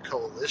parliamentary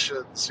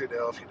coalitions. If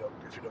you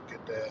don't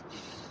get the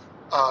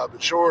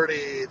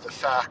majority, the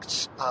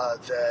fact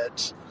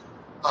that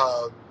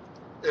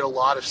in a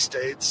lot of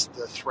states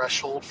the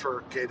threshold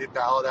for gaining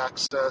ballot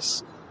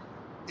access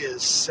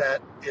is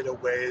set in a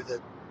way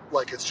that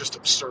like it's just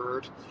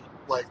absurd.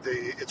 Like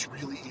it's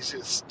really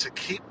easy to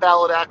keep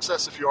ballot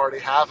access if you already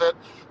have it,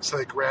 so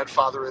they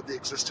grandfather in the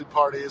existing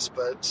parties,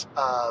 but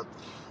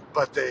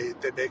they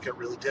make it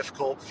really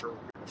difficult for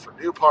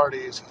new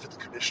parties. Even the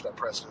Commission on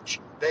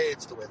Presidential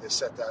Debates, the way they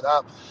set that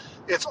up,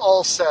 it's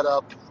all set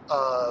up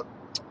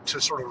to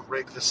sort of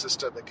rig the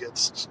system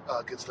against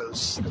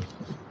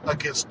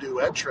new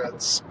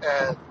entrants,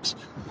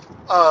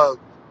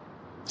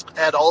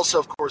 and also,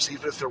 of course,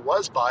 even if there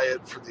was buy-in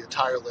from the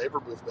entire labor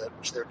movement,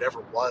 which there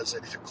never was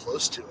anything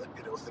close to it,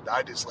 with the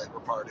 '90s Labor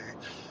Party.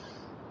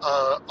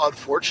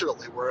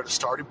 Unfortunately, we're at a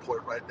starting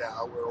point right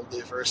now where only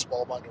a very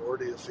small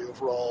minority of the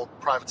overall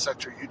private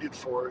sector union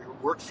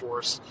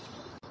workforce,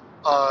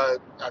 I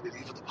mean,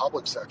 even the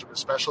public sector, but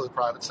especially the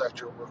private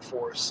sector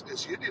workforce,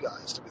 is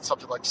unionized. I mean,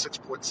 something like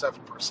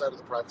 6.7% of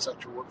the private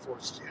sector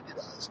workforce is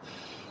unionized.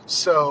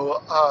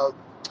 So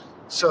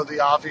the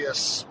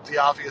obvious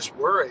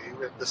worry,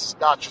 and this is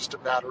not just a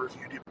matter of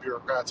union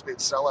bureaucrats being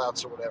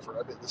sellouts or whatever.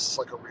 I mean, this is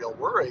like a real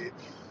worry.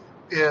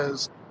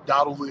 Is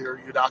not only are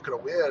you not going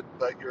to win,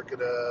 but you're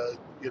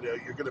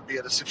gonna be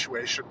in a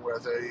situation where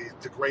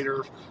the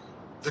greater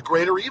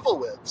evil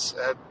wins.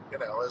 And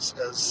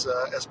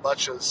as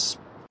much as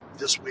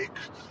this week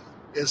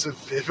is a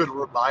vivid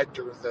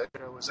reminder that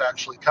it was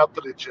actually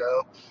Company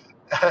Joe,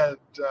 and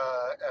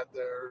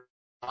they're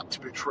not to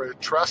be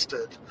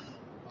trusted.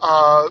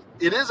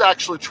 It is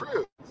actually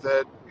true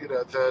that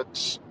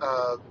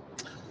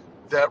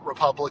that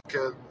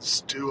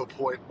Republicans do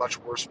appoint much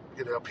worse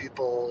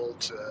people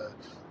to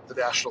the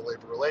National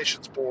Labor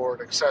Relations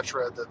Board,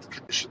 etc. That the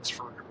conditions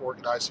for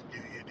organizing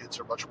new unions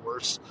are much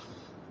worse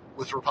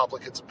with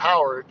Republicans in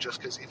power, just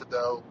because even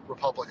though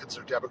Republicans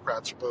or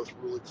Democrats are both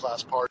ruling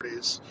class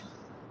parties,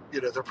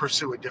 they're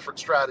pursuing different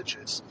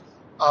strategies.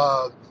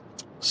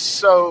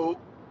 So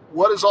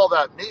what does all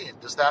that mean?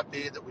 Does that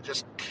mean that we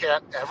just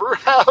can't ever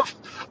have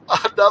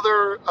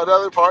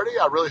another party?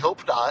 I really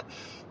hope not.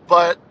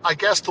 But I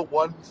guess the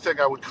one thing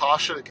I would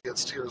caution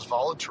against here is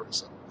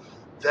voluntarism.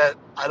 That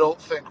I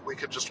don't think we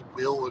can just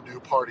will a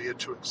new party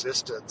into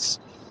existence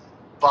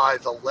by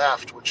the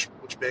left, which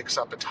makes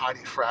up a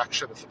tiny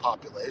fraction of the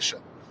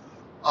population,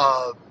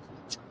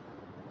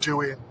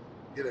 doing,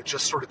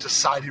 just sort of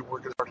deciding we're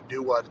going to start a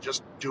new one,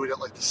 just doing it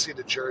like the scene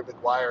of Jerry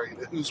Maguire,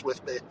 who's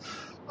with me,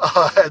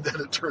 and then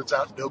it turns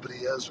out nobody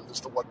is, or there's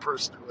the one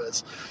person who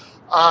is.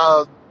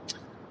 And,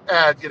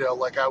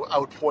 like I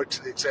would point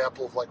to the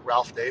example of like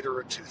Ralph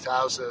Nader in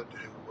 2000,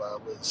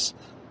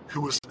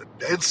 who was an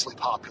immensely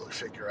popular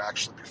figure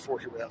actually before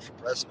he ran for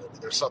president. I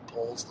mean, there's some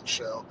polls that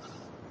show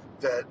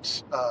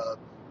that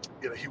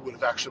he would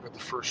have actually been the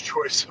first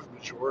choice of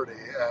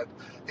majority, and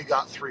he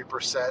got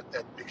 3%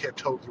 and became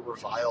totally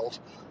reviled,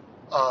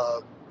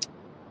 a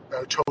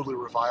totally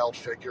reviled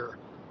figure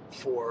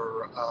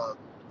for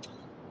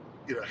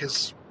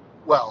his,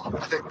 well,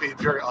 I think being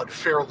very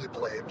unfairly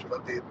blamed,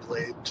 but being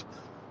blamed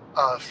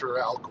for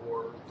Al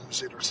Gore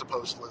losing, or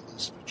supposedly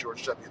losing, to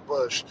George W.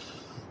 Bush.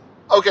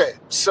 Okay,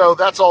 so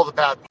that's all the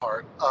bad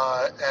part,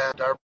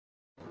 and I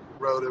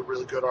wrote a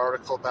really good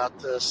article about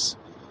this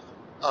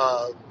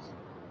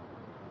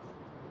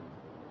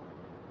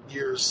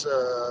years.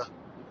 Uh,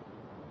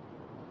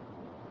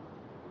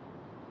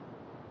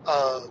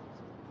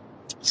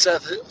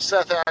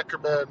 Seth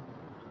Ackerman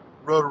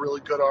wrote a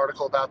really good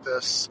article about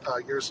this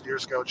years and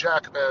years ago.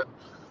 Jacobin,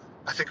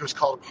 I think it was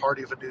called a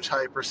party of a new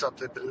type or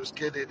something, but it was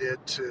getting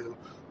into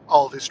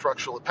all of these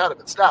structural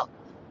impediments. Now,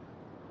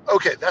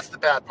 okay, that's the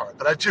bad part,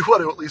 but I do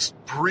want to at least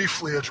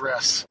briefly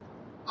address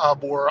a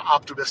more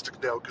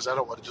optimistic note because I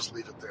don't want to just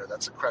leave it there.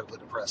 That's incredibly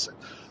depressing.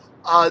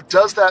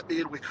 Does that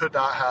mean we could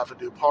not have a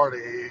new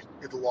party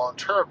in the long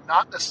term?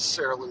 Not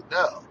necessarily,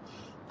 no.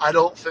 I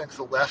don't think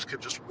the left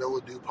can just will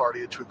a new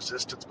party into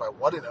existence by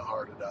wanting it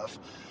hard enough,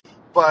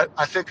 but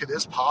I think it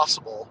is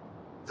possible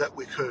that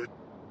we could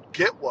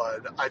get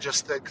one. I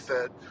just think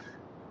that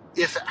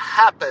if it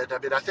happened, I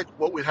mean, I think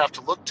what we'd have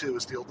to look to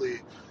is the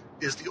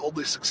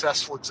only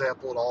successful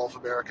example in all of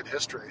American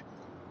history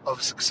of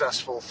a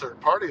successful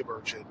third party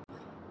emerging,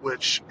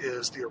 which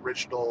is the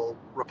original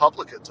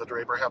Republicans under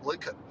Abraham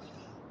Lincoln.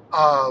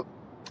 And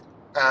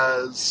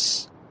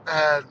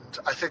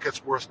I think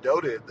it's worth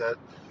noting that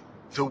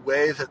the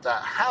way that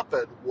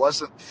happened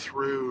wasn't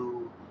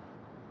through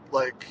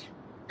like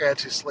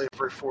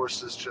anti-slavery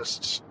forces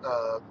just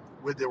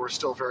when they were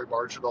still very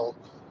marginal,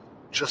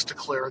 just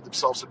declaring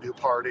themselves a new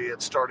party and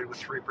starting with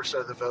 3%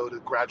 of the vote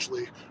and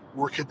gradually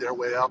working their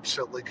way up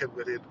to Lincoln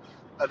winning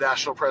a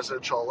national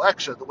presidential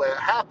election. The way it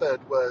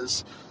happened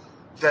was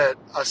that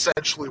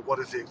essentially one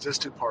of the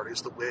existing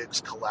parties, the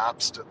Whigs,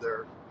 collapsed and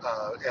their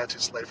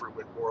anti-slavery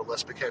wing more or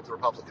less became the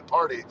Republican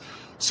Party.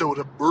 So it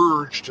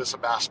emerged as a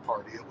mass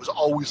party. It was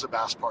always a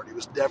mass party. It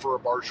was never a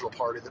marginal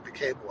party that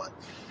became one.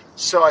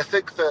 So I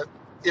think that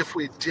if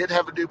we did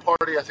have a new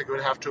party, I think it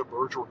would have to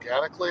emerge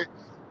organically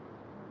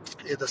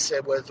in the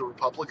same way the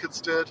Republicans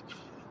did.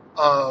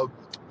 And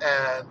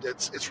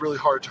it's really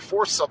hard to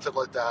force something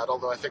like that,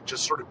 although I think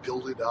just sort of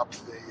building up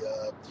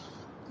the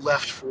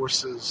left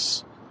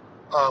forces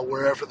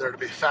wherever they're to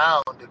be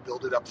found and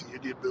building up the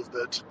union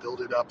movement,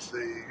 building up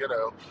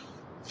the,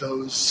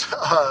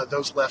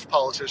 those left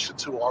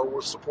politicians who are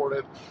worth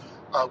supported,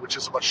 which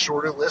is a much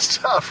shorter list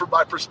from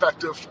my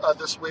perspective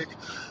this week.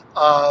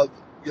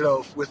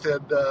 Within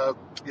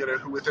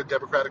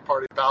Democratic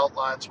Party ballot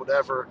lines,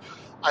 whatever.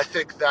 I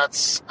think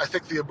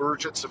the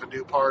emergence of a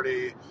new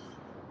party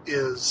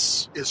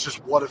is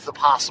just one of the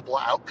possible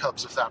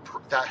outcomes of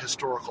that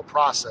historical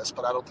process,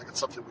 but I don't think it's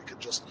something we could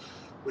just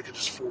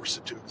force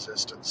into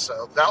existence.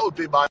 So that would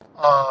be my.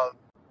 I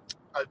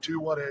do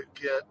want to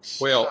get.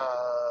 Well.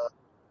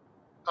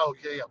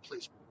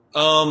 Please.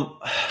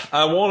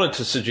 I wanted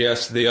to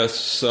suggest this.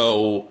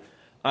 So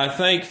I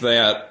think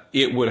that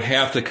it would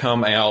have to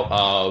come out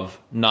of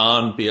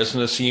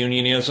non-business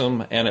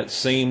unionism, and it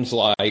seems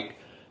like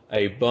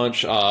a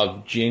bunch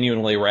of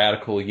genuinely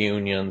radical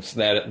unions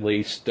that at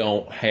least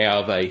don't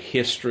have a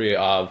history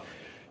of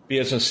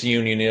business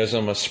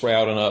unionism is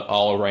sprouting up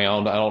all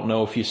around. I don't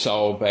know if you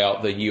saw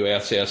about the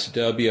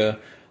USSW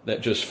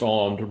that just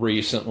formed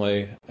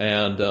recently.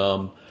 And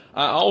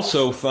I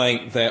also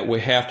think that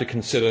we have to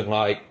consider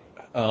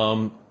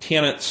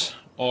tenants,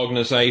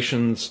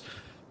 organizations,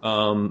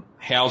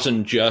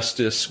 housing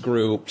justice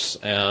groups,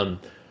 and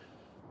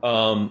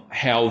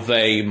how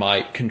they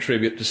might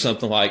contribute to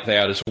something like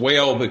that as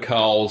well,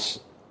 because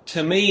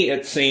to me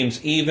it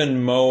seems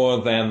even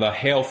more than the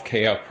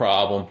healthcare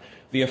problem,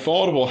 the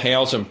affordable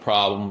housing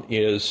problem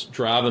is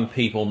driving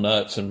people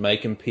nuts and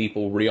making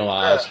people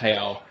realize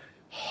how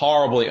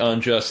horribly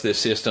unjust this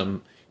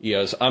system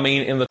is. I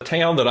mean, in the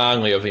town that I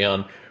live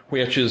in,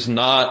 which is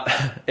not,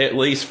 at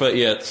least for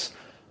its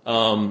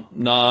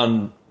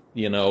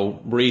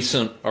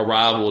recent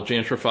arrival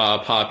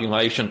gentrified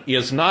population,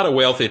 is not a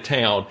wealthy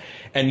town,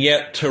 and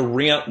yet to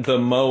rent the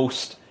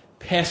most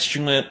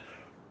pestilent,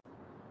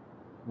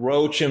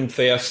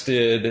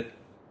 roach-infested,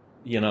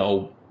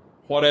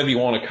 whatever you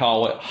want to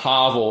call it,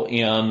 hovel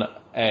in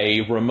a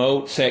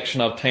remote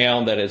section of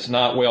town that is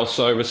not well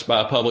serviced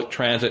by public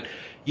transit,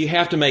 you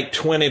have to make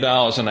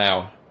 $20 an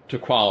hour to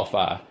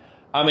qualify.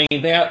 I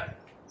mean, that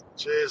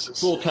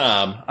full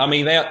time. I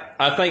mean,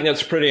 I think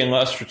that's pretty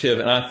illustrative,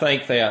 and I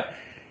think that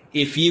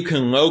if you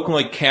can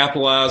locally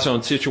capitalize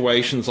on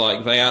situations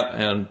like that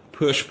and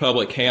push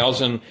public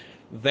housing,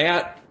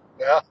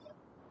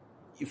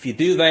 if you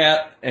do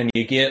that and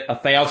you get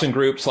 1,000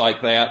 groups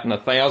like that in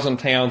 1,000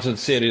 towns and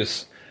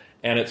cities,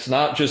 and it's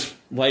not just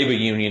labor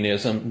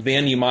unionism,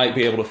 then you might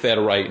be able to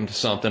federate into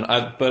something.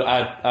 But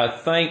I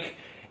think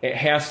it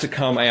has to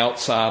come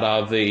outside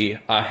of the,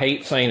 I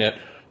hate saying it,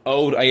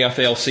 old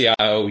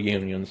AFL-CIO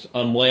unions,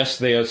 unless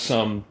there's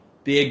some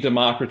big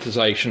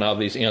democratization of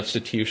these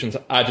institutions.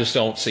 I just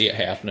don't see it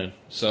happening.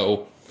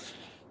 So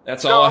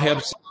that's all I have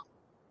to say.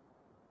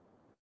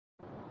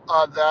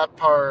 On that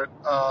part,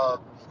 I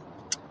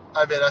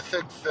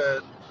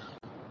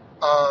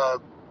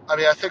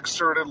think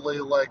certainly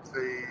like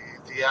the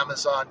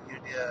Amazon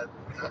union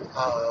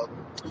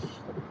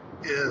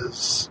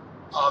is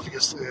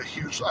obviously a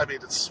huge,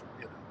 it's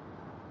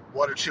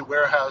one or two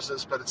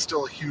warehouses, but it's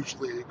still a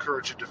hugely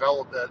encouraging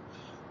development.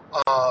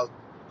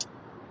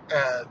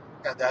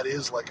 And that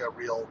is like a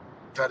real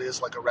that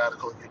is like a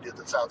radical union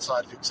that's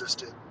outside of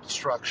existing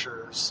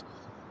structures.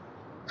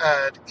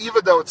 And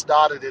even though it's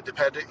not an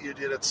independent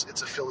union, it's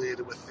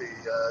affiliated with the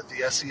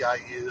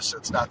SEIU, so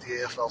it's not the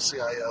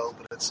AFL-CIO,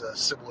 but it's a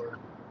similar,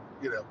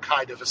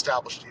 kind of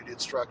established union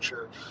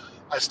structure.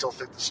 I still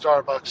think the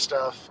Starbucks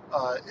stuff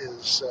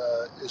is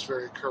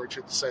very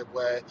encouraging the same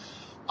way.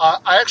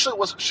 I actually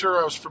wasn't sure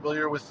I was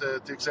familiar with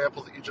the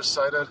example that you just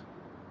cited.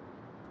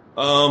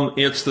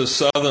 It's the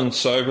Southern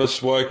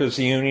Service Workers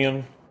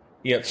Union.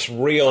 It's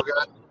real. Okay.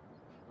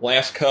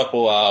 Last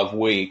couple of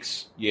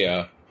weeks,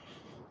 yeah.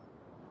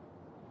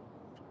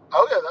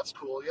 Okay, that's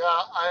cool. Yeah,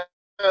 I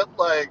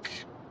like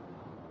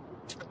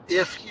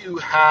if you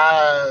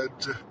had,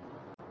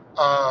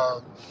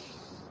 um,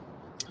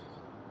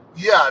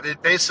 yeah, I mean,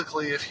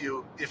 basically, if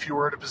you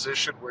were in a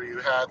position where you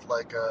had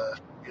like a,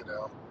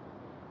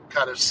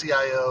 kind of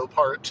CIO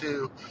part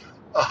two,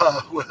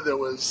 where there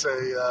was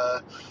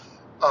there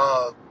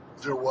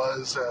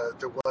was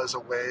a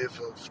wave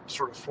of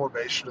sort of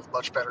formation of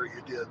much better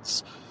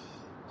unions,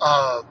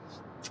 um,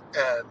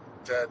 and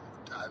then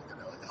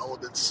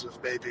elements of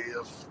maybe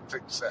of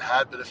things that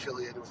had been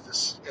affiliated with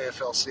this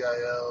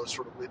AFL-CIO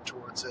sort of went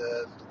towards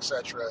it,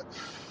 etc.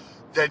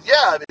 Then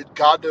yeah, I mean,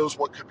 God knows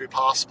what could be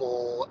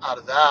possible out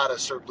of that. I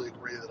certainly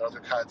agree that other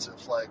kinds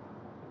of like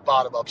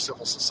bottom-up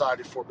civil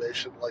society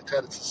formation, like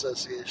tenants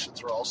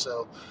associations, are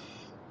also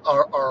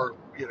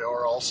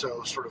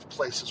also sort of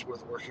places where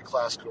the working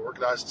class can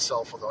organize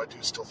itself. Although I do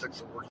still think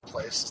the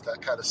workplace is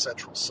that kind of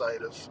central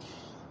site of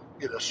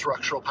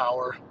structural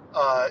power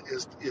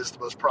is the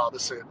most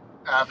promising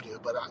avenue.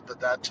 But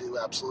that too,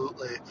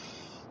 absolutely.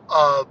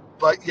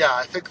 But yeah,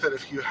 I think that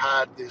if you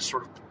had these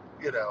sort of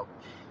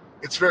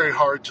it's very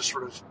hard to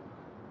sort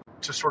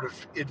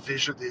of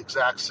envision the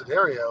exact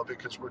scenario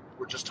because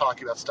we're just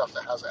talking about stuff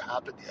that hasn't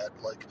happened yet.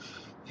 Like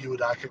you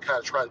and I could kind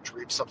of try to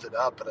dream something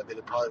up, but I mean,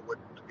 it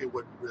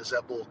wouldn't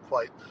resemble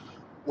quite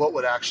what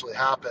would actually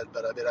happen.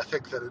 But I mean, I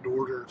think that in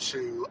order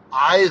to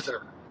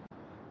either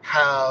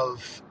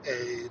have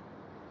a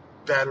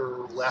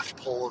better left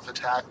pole of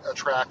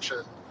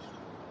attraction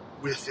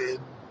within,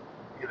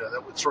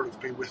 that would sort of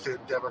be within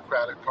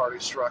Democratic Party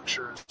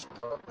structures,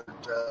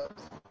 would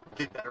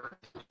be better.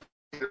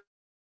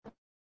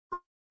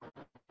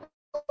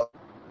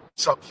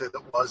 Something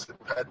that was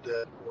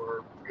independent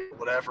or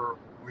whatever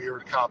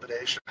weird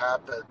combination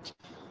happened.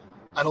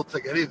 I don't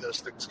think any of those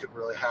things can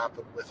really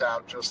happen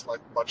without just like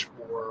much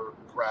more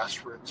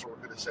grassroots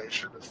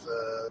organization of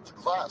the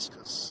class,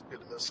 because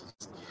this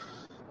is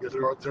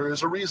there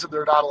is a reason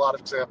there are not a lot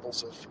of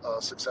examples of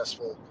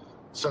successful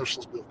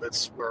socialist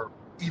movements where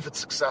even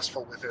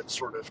successful within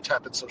sort of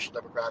tepid social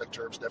democratic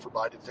terms, never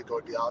mind anything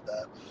going beyond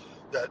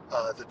that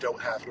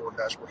don't have an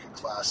organized working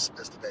class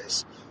as the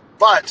base.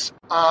 But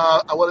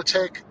I want to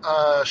take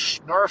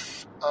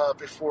Schnarf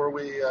before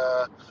we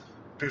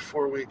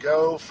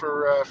go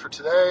for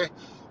today.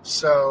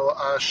 So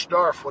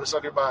Schnarf, what is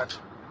on your mind?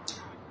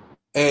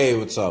 Hey,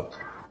 what's up?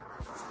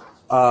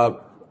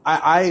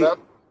 What's up?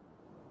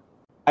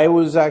 I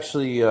was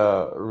actually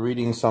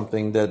reading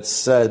something that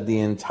said the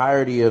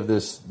entirety of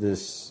this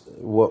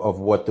of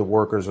what the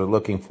workers are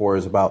looking for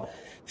is about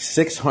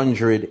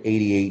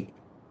 $688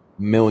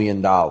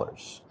 million.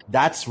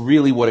 That's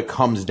really what it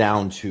comes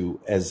down to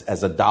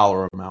as a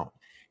dollar amount.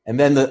 And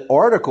then the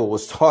article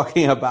was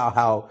talking about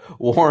how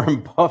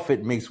Warren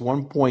Buffett makes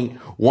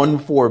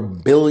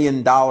 $1.14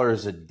 billion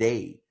a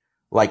day,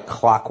 like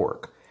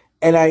clockwork.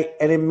 And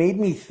it made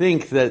me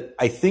think that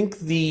I think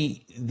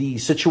the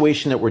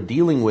situation that we're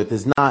dealing with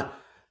is not,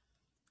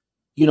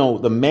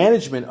 the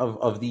management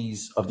of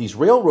these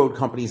railroad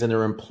companies and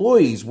their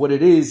employees. What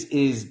it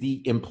is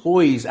the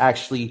employees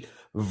actually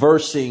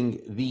versing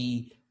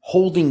the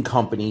holding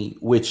company,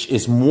 which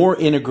is more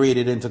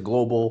integrated into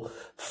global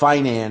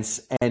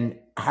finance and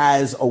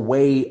has a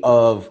way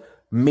of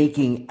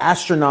making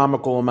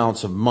astronomical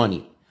amounts of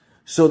money.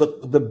 So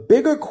the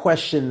bigger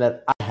question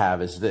that I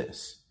have is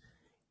this,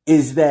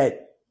 is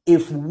that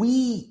if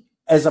we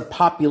as a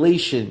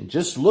population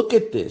just look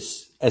at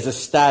this as a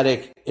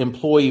static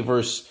employee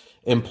versus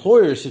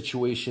employer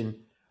situation,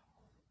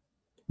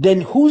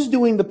 then who's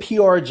doing the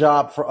PR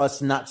job for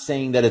us not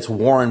saying that it's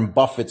Warren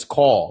Buffett's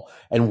call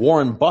and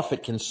Warren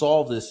Buffett can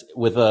solve this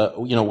with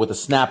a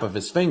snap of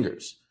his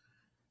fingers?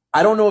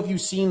 I don't know if you've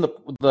seen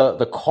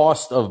the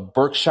cost of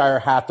Berkshire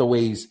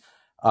Hathaway's.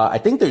 I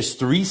think there's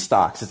 3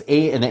 stocks. It's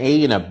an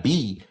A and a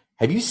B.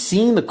 Have you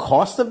seen the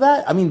cost of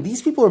that? I mean,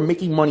 these people are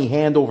making money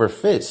hand over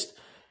fist.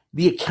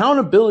 The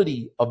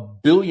accountability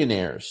of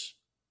billionaires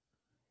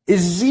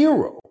is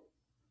zero.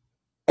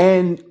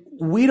 And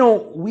we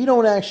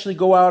don't actually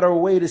go out our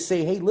way to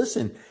say, hey,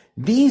 listen,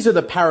 these are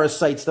the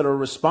parasites that are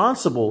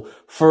responsible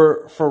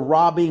for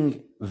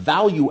robbing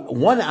value,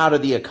 1, out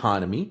of the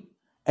economy,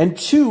 and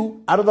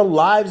 2, out of the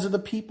lives of the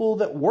people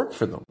that work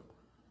for them.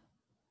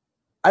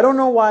 I don't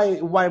know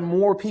why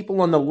more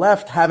people on the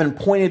left haven't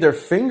pointed their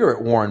finger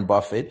at Warren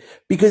Buffett,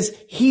 because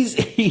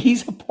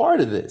he's a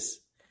part of this.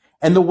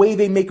 And the way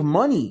they make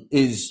money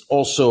is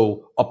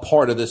also a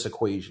part of this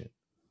equation.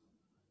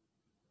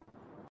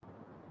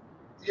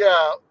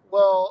 Yeah,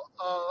 Well,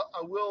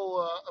 I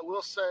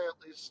will say at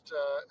least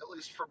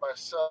for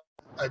myself,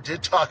 I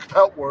did talk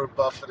about Warren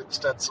Buffett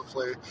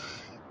extensively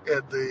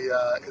in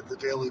the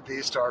Daily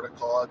Beast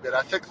article. I mean,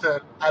 I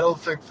don't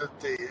think that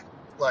the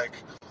like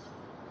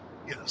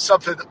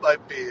something that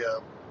might be a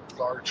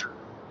larger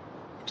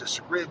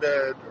disagreement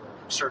or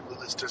certainly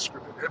this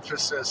disagreement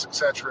emphasis,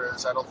 etc.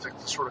 Is I don't think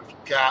the sort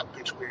of gap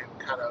between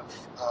kind of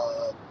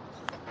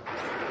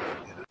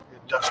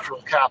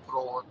industrial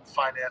capital and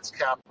finance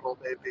capital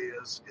maybe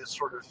is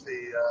sort of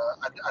the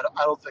I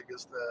don't think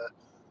is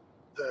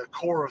the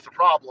core of the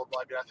problem.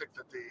 I mean, I think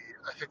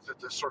that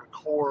the sort of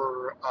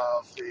core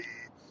of the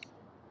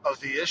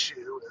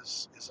issue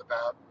is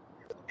about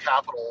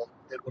capital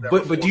in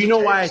whatever But do form you it know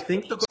why I takes.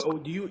 think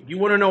do you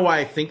want to know why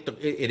I think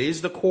it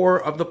is the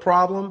core of the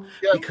problem?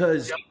 Yeah,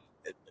 Because yep.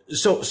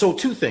 so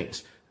two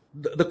things.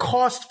 The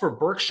cost for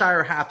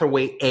Berkshire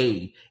Hathaway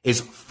A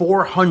is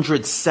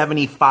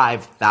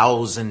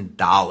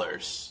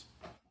 $475,000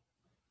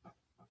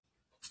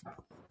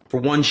 for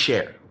one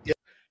share. Yep.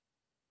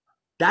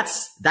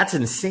 That's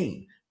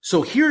insane.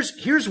 So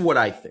here's what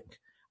I think.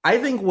 I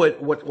think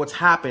what's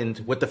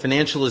happened with the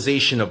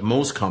financialization of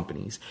most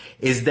companies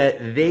is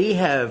that they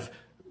have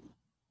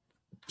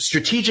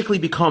strategically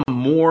become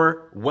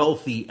more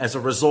wealthy as a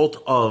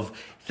result of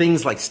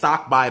things like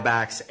stock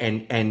buybacks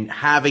and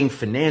having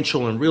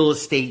financial and real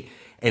estate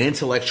and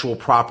intellectual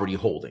property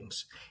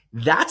holdings.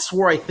 That's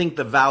where I think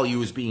the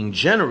value is being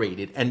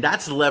generated, and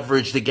that's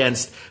leveraged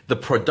against the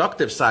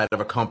productive side of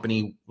a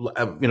company,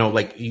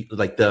 like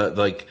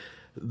the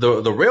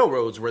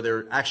railroads where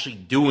they're actually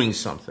doing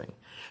something.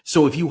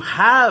 So if you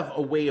have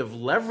a way of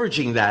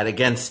leveraging that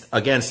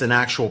against an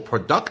actual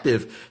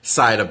productive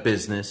side of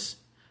business,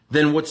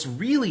 then what's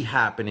really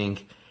happening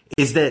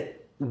is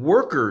that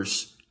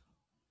workers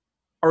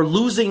are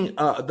losing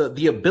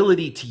the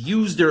ability to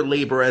use their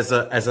labor as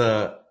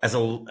a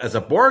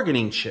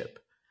bargaining chip.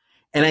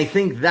 And I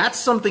think that's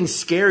something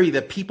scary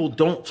that people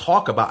don't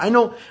talk about. I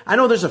know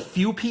there's a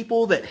few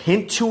people that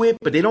hint to it,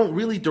 but they don't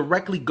really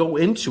directly go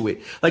into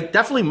it. Like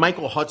definitely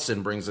Michael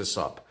Hudson brings this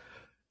up.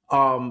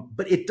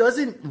 But it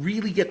doesn't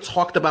really get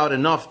talked about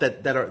enough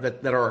that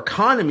our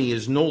economy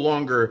is no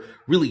longer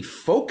really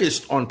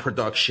focused on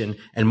production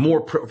and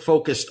more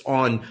focused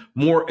on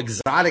more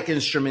exotic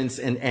instruments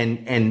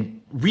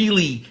and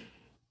really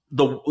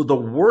the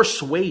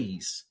worst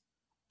ways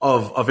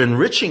of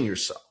enriching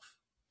yourself.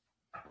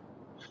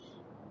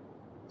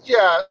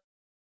 Yeah.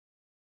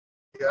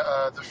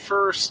 The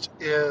first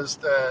is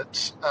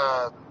that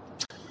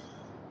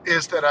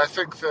I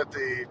think that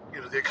the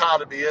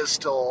economy is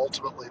still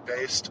ultimately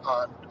based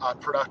on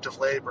productive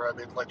labor. I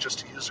mean, like just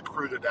to use a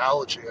crude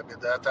analogy, I mean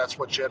that's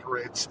what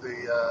generates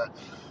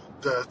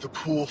the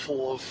pool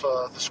full of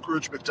the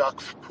Scrooge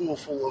McDuck pool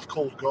full of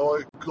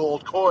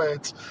gold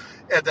coins,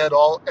 and then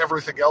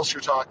everything else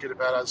you're talking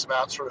about is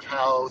about sort of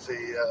how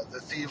the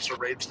thieves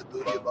arrange the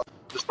booty among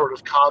the sort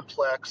of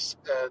complex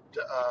and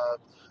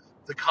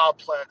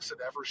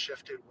ever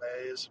shifting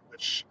ways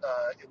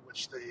in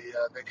which they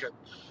can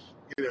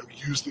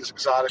use these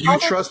exotic. Do you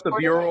trust the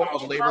Bureau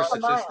of Labor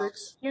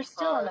Statistics? You're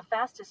still on the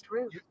fastest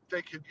route.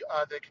 They could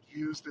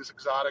use these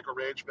exotic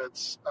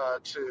arrangements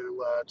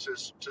to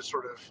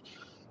sort of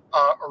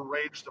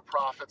arrange the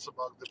profits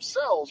among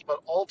themselves, but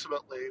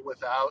ultimately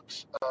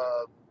without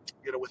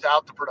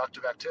the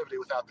productive activity,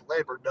 without the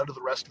labor, none of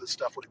the rest of this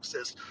stuff would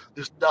exist.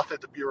 There's nothing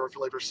the Bureau of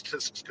Labor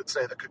Statistics could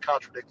say that could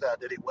contradict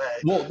that in any way.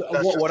 Well,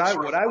 what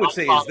I would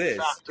say is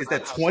this: is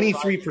that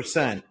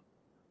 23%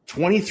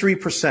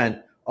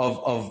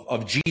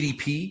 of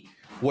GDP,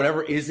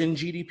 whatever is in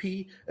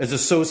GDP, is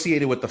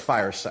associated with the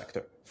fire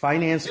sector,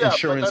 finance,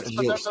 insurance, and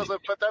real estate.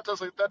 But that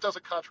doesn't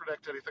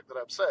contradict anything that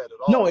I'm saying at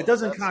all. No, it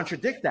doesn't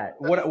contradict that.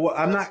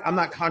 I'm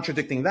not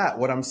contradicting that.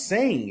 What I'm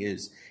saying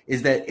is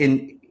that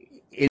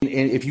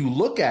if you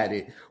look at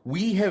it,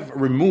 we have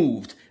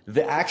removed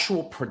the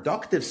actual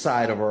productive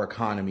side of our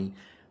economy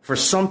for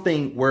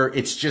something where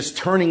it's just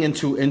turning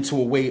into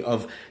a way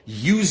of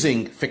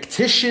using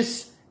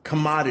fictitious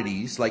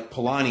commodities, like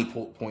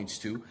Polanyi points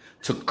to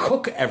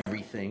cook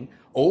everything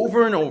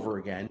over and over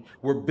again.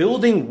 We're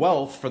building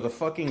wealth for the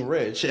fucking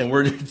rich, and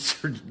we're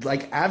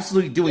like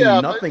absolutely doing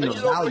nothing of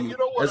value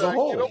as a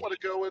whole. You don't want to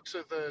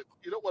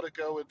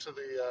go into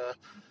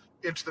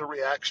the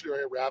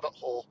reactionary rabbit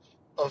hole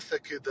of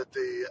thinking that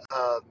the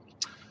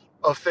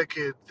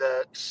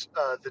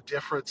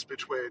difference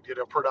between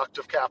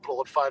productive capital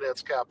and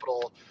finance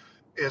capital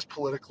is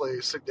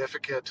politically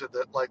significant, and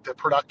that like the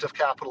productive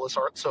capitalists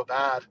aren't so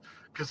bad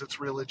because it's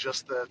really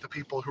just the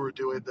people who are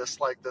doing this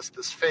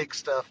this fake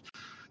stuff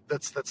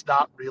that's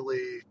not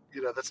really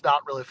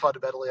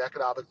fundamentally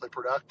economically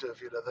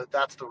productive.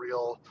 That's the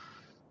real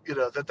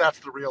that's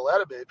the real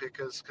enemy,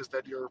 because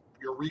then you're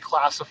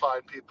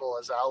reclassifying people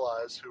as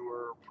allies who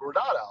are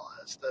not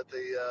allies.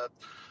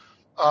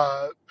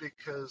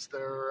 Because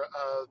their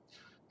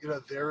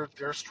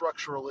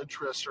structural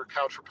interests are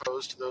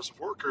counterposed to those of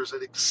workers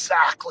in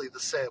exactly the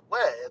same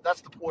way, and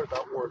that's the point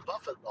about Warren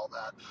Buffett and all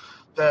that.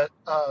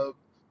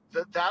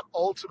 That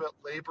ultimate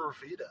labor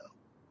veto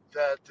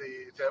that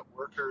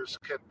workers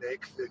can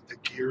make the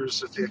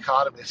gears of the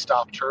economy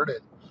stop turning,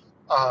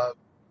 uh,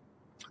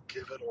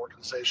 given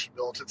organization,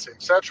 militancy,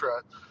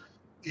 etc.,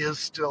 is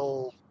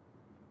still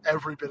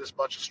every bit as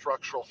much a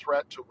structural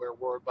threat to where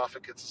Warren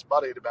Buffett gets his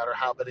money, no matter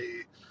how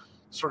many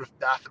sort of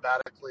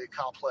mathematically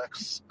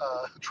complex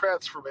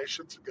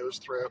transformations it goes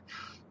through,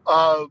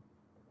 uh,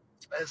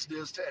 as it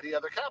is to any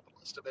other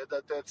capitalist. I mean,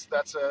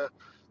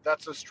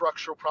 that's a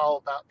structural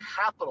problem about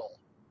capital.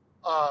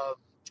 Um,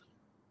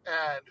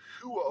 and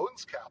who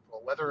owns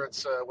capital, whether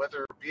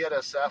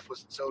BNSF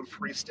was its own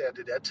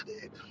freestanding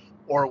entity,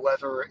 or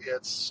whether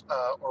it's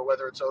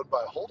owned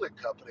by a holding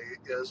company,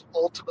 is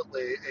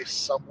ultimately a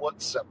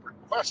somewhat separate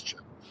question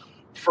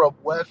from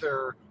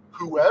whether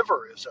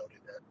whoever is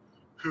owning it,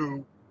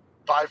 who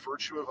by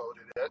virtue of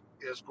owning it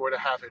is going to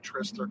have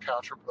interests that are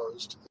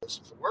counterposed to those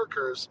of the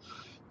workers,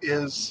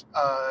 is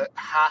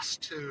has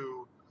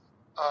to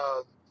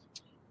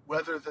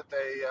whether that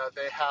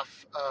they have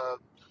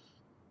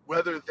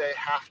whether they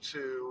have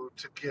to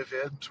give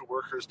in to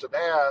workers'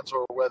 demands,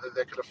 or whether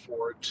they can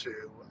afford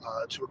to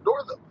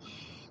ignore them.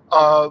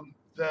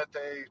 That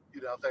they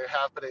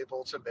have been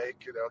able to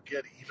make,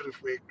 again, even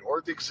if we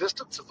ignored the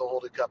existence of the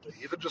holding company,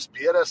 even just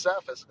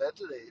BNSF as an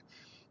entity,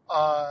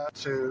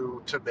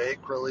 to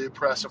make really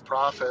impressive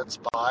profits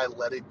by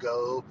letting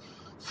go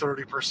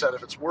 30%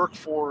 of its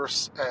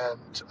workforce,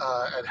 and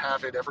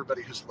having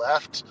everybody who's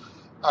left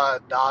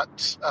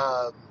not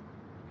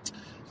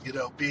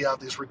be on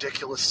these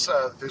ridiculous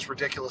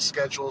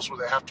schedules where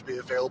they have to be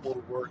available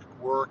to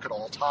work at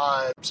all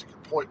times. Your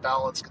point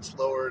balance gets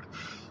lowered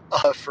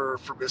for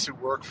missing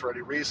work for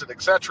any reason,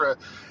 etc.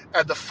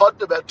 And the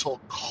fundamental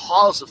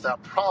cause of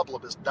that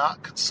problem is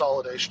not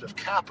consolidation of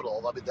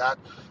capital. I mean, that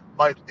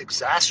might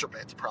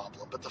exacerbate the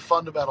problem, but the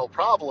fundamental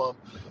problem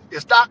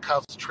is not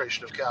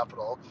concentration of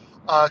capital,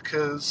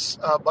 because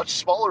much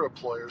smaller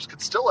employers can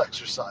still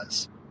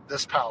exercise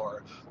this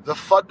power. The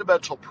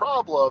fundamental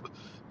problem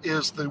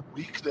is the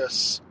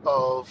weakness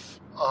of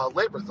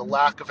labor, the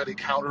lack of any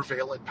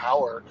countervailing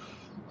power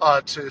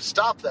to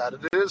stop that.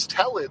 And it is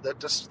telling that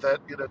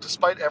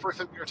despite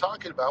everything you're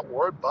talking about,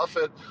 Warren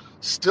Buffett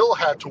still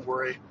had to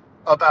worry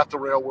about the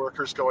rail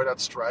workers going on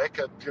strike,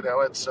 and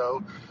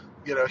so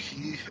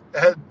he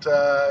and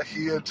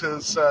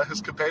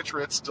his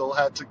compatriots still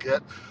had to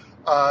get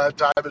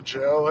Diamond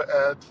Joe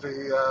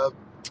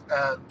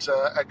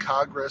and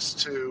Congress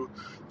to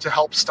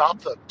help stop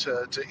them,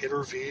 to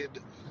intervene,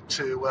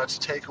 to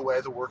take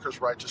away the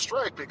workers' right to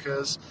strike,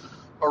 because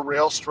a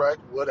rail strike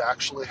would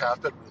actually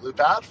have been really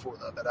bad for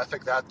them. And I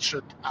think that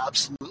should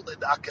absolutely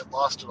not get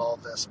lost in all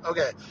of this.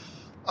 Okay.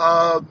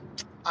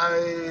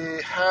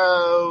 I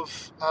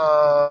have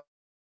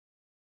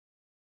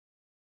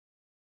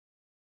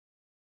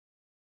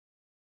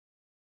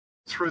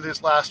through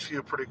these last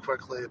few pretty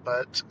quickly,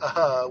 but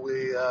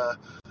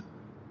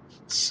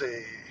let's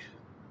see.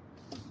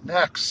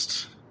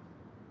 Next,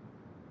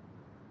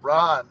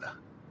 Ron.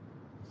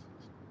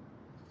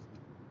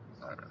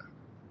 All right.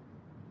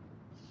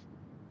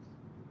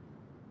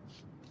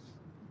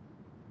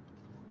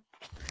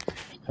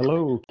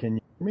 Hello, can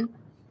you hear me?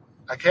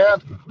 I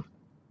can.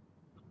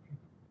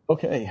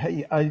 Okay.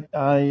 Hey,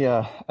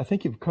 I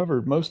think you've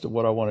covered most of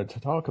what I wanted to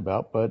talk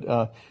about, but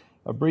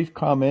a brief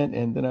comment,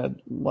 and then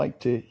I'd like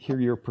to hear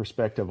your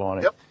perspective on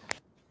it. Yep.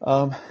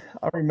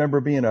 I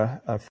remember being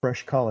a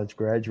fresh college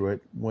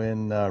graduate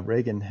when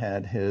Reagan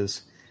had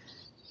his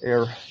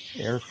air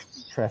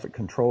traffic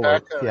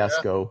controller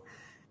fiasco,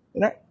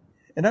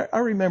 and I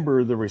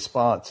remember the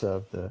response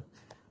of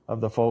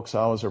the folks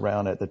I was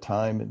around at the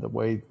time, and the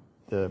way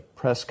the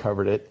press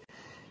covered it.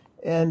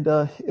 And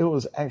it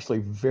was actually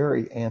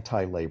very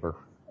anti-labor.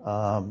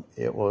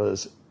 It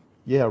was,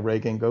 yeah,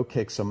 Reagan, go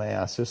kick some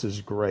ass. This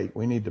is great.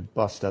 We need to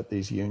bust up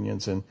these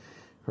unions. And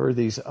who are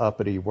these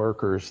uppity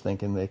workers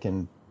thinking they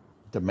can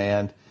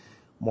demand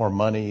more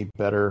money,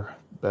 better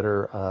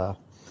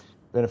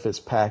benefits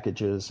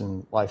packages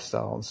and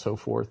lifestyle and so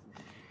forth.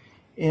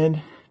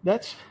 And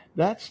that's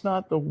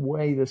not the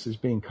way this is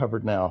being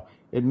covered now.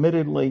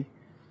 Admittedly,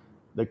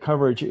 the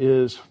coverage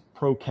is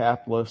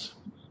pro-capitalist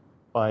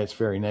by its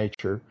very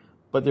nature,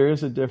 but there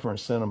is a different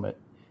sentiment.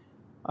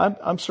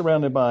 I'm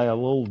surrounded by a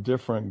little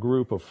different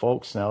group of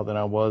folks now than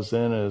I was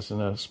then as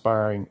an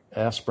aspiring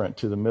aspirant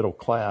to the middle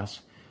class.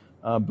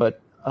 But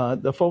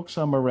the folks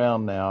I'm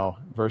around now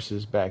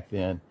versus back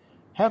then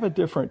have a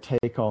different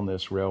take on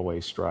this railway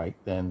strike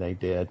than they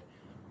did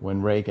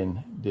when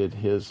Reagan did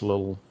his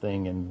little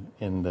thing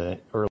in the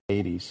early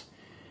 80s.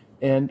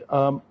 And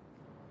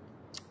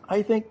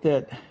I think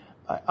that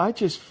I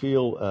just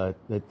feel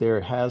that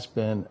there has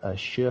been a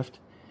shift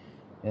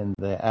in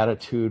the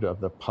attitude of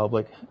the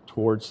public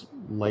towards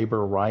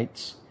labor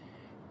rights,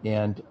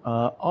 and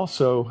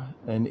also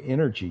an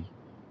energy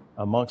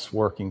amongst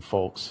working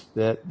folks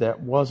that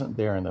wasn't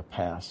there in the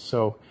past.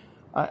 So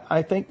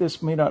I think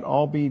this may not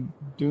all be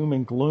doom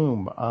and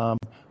gloom.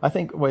 I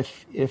think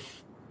if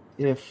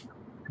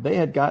they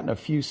had gotten a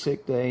few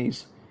sick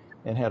days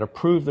and had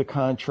approved the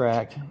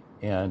contract,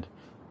 and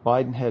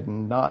Biden had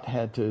not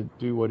had to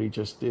do what he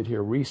just did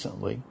here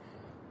recently,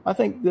 I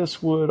think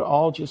this would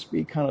all just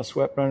be kind of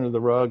swept under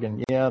the rug.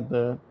 And yeah,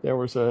 there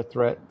was a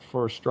threat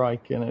for a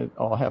strike and it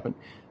all happened.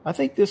 I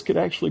think this could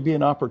actually be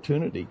an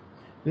opportunity.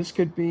 This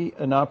could be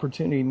an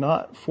opportunity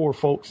not for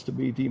folks to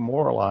be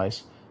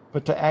demoralized,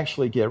 but to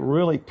actually get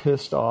really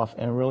pissed off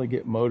and really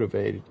get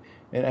motivated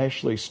and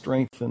actually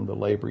strengthen the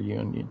labor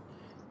union,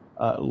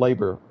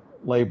 labor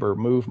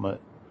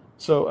movement.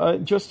 So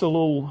just a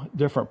little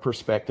different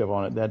perspective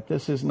on it, that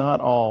this is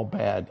not all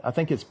bad. I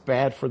think it's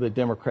bad for the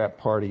Democrat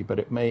Party, but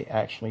it may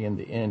actually in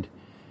the end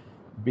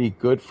be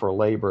good for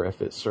labor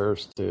if it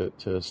serves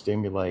to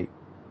stimulate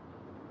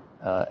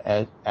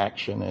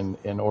action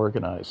and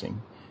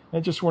organizing. I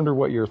just wonder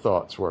what your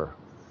thoughts were.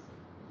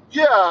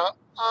 Yeah,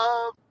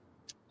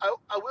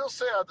 I will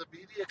say on the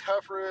media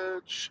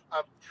coverage,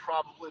 I'm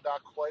probably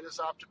not quite as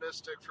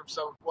optimistic from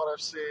some of what I've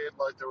seen.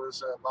 Like there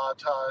was a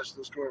montage that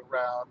was going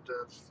around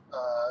of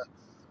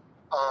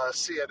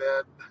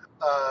CNN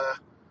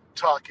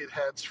talking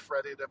heads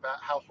fretting about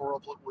how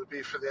horrible it would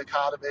be for the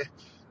economy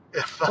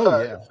if,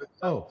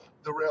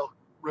 the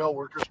rail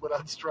workers went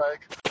on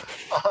strike.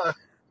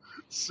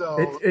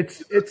 So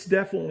it's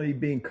definitely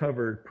being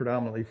covered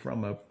predominantly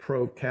from a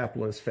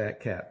pro-capitalist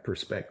fat cat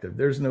perspective.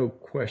 There's no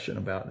question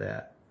about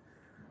that.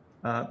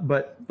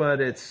 But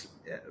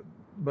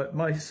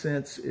my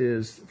sense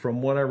is,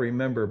 from what I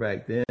remember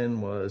back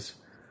then, was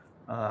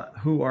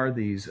who are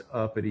these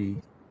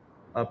uppity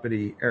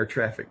air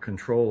traffic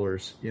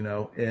controllers,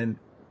 and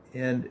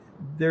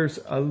there's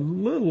a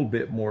little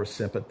bit more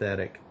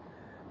sympathetic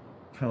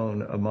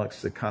tone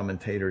amongst the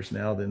commentators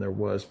now than there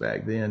was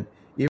back then,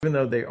 even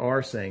though they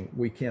are saying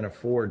we can't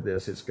afford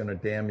this, it's going to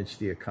damage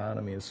the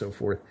economy and so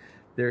forth.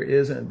 There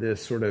isn't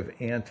this sort of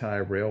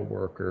anti-rail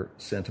worker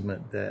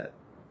sentiment that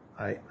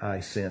I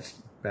sensed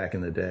back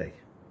in the day.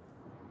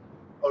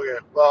 Okay,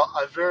 well,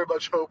 I very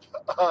much hope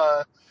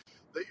that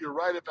you're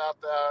right about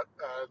that,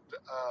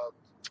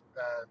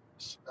 and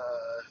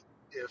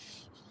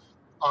if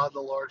on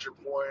the larger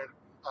point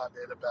I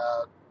made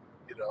about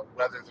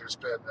whether there's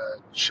been a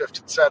shift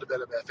in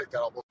sentiment, I think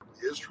that almost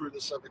is true to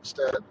some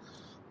extent.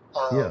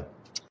 Yeah.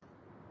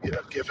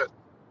 Given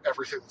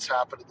everything that's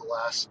happened in the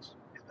last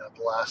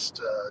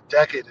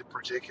decade in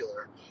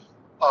particular,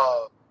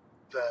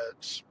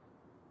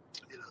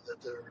 that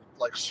they're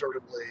like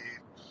certainly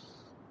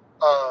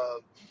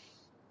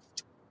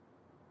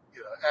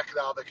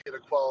economic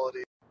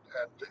inequality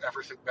and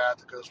everything bad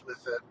that goes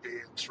with it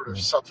being sort of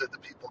something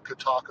that people could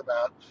talk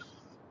about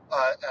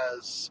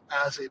as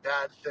a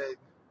bad thing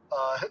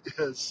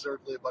is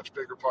certainly a much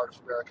bigger part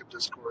of American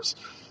discourse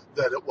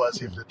than it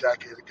was even a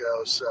decade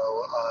ago.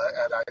 So,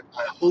 and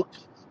I hope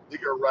that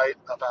you're right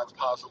about the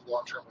positive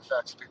long-term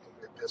effects of people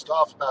being pissed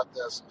off about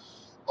this.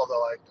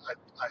 Although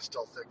I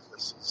still think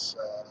this is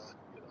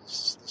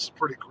this is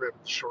pretty grim in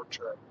the short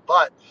term.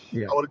 But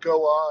yeah. I want to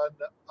go on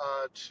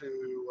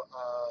to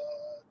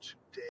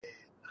Dane.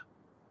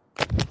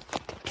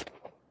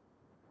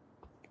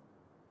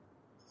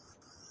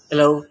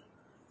 Hello.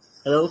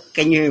 Hello.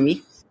 Can you hear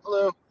me?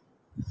 Hello.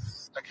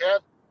 I can.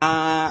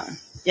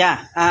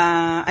 Yeah.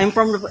 I'm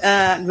from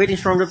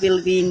greetings from the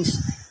Philippines.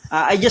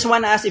 I just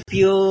want to ask if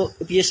you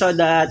saw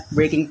that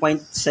Breaking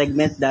Point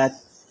segment that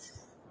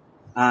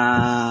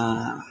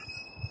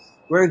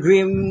where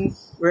Grim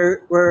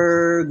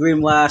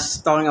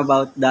was talking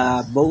about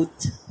the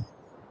boat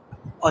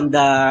on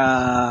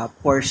the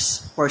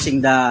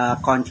forcing the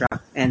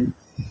contract, and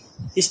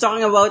he's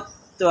talking about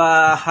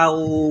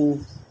how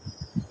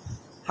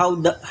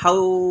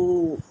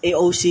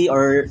AOC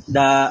or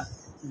the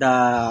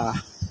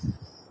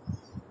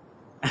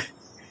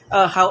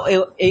how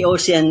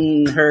AOC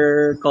and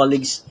her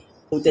colleagues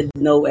voted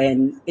no,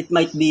 and it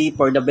might be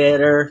for the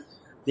better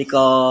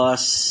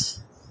because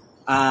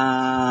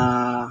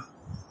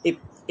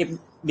if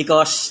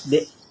because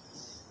the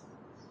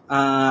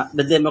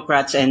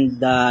Democrats and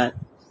the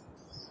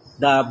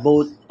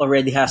vote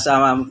already has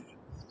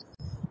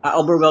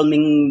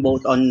overwhelming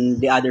vote on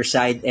the other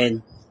side,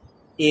 and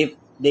if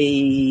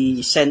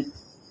they sent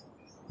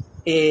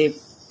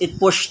if it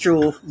pushed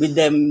through with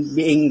them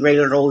being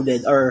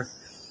railroaded or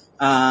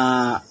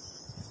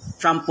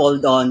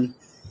trampled on,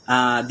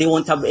 they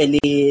won't have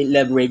any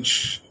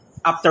leverage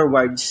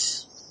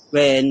afterwards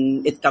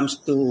when it comes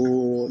to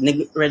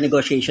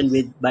renegotiation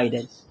with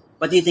Biden.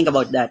 What do you think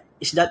about that?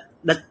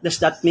 Does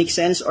that make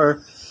sense?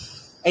 Or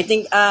I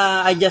think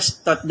I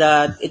just thought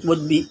that it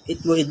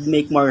would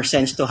make more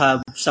sense to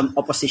have some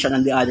opposition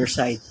on the other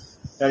side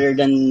rather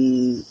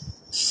than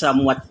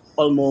somewhat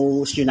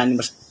almost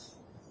unanimous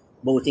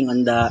voting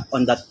on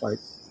that part.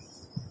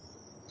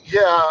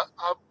 Yeah,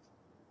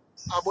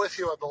 I'm with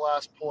you on the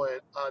last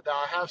point. Now,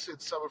 I have seen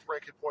some of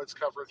Breaking Point's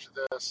coverage of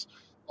this,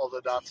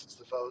 although not since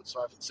the vote, so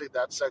I haven't seen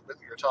that segment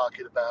that you're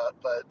talking about.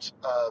 But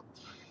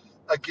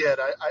again,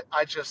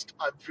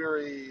 I'm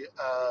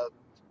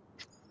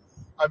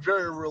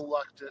very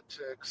reluctant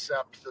to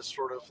accept this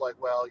sort of like,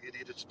 well, you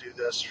needed to do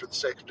this for the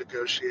sake of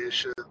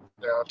negotiation.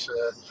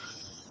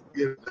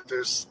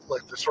 There's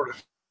like the sort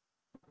of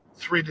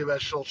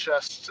three-dimensional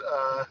chess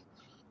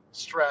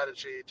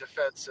strategy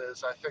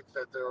defenses. I think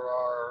that there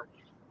are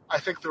I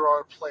think there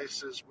are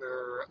places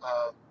where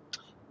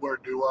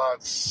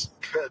nuance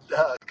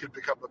can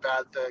become a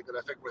bad thing, and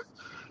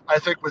I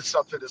think with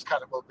something as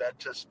kind of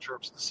momentous in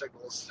terms of the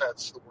signal it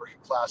sends to the working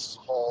class as a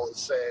whole, is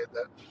saying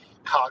that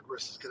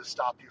Congress is going to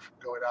stop you from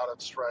going out on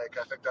strike.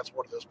 I think that's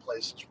one of those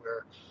places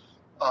where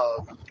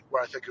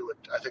I think it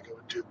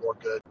would do more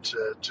good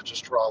to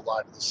just draw a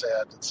line in the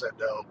sand and say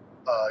no,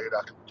 you're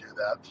not going to do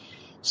that.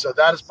 So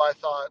that is my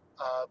thought.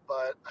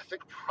 But I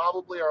think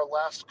probably our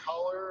last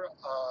caller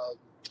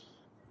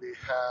we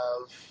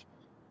have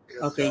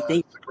is Okay,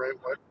 the Great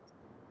White.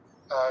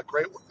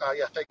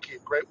 Thank you.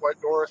 Great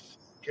White North,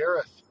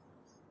 Gareth.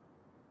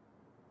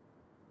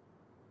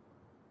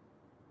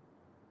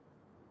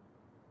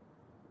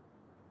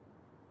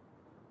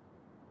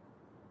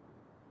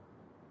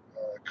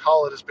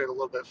 Colin has been a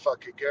little bit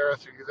funky.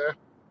 Gareth, are you there?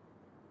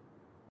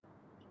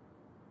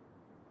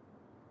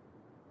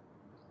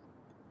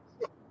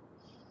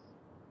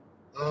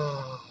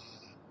 All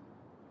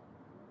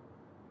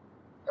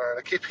right,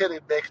 I keep hitting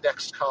make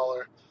next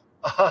caller,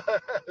 and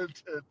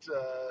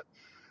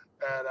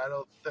I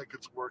don't think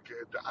it's working.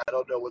 I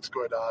don't know what's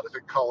going on. I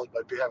think Colin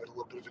might be having a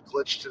little bit of a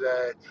glitch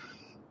today.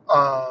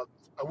 I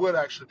would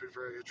actually be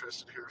very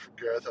interested to hear from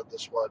Gareth on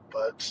this one,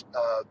 but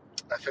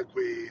I think,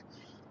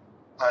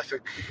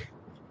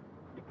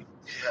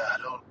 yeah,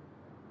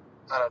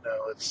 I don't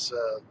know. It's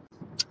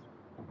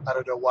I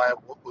don't know why I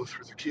won't move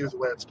through the queue the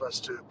way it's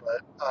supposed to,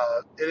 but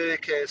in any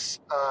case,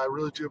 I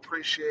really do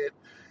appreciate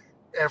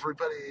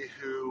everybody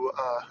who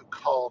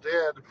called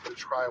in. I'm going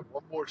to try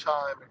one more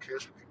time in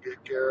case we can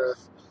get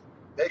Gareth.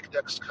 Make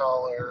next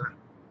caller.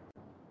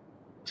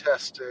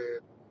 Testing.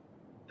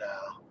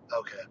 No.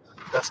 Okay.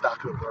 That's not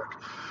going to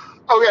work.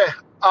 Okay.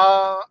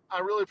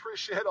 I really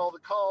appreciate all the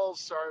calls.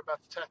 Sorry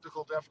about the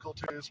technical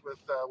difficulties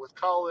with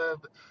Colin.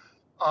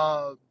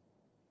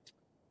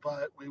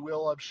 But we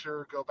will, I'm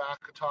sure, go back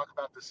and talk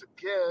about this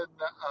again.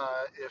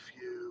 If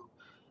you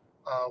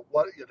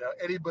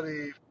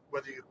anybody,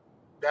 whether you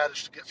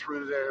manage to get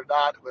through today or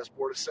not, who has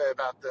more to say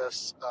about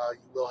this,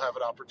 you will have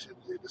an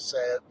opportunity to say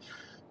it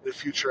in a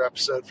future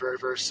episode very,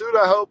 very soon,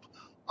 I hope.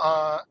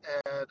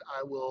 And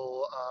I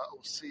will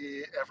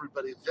see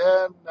everybody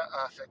then.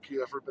 Thank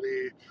you,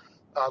 everybody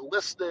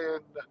listening.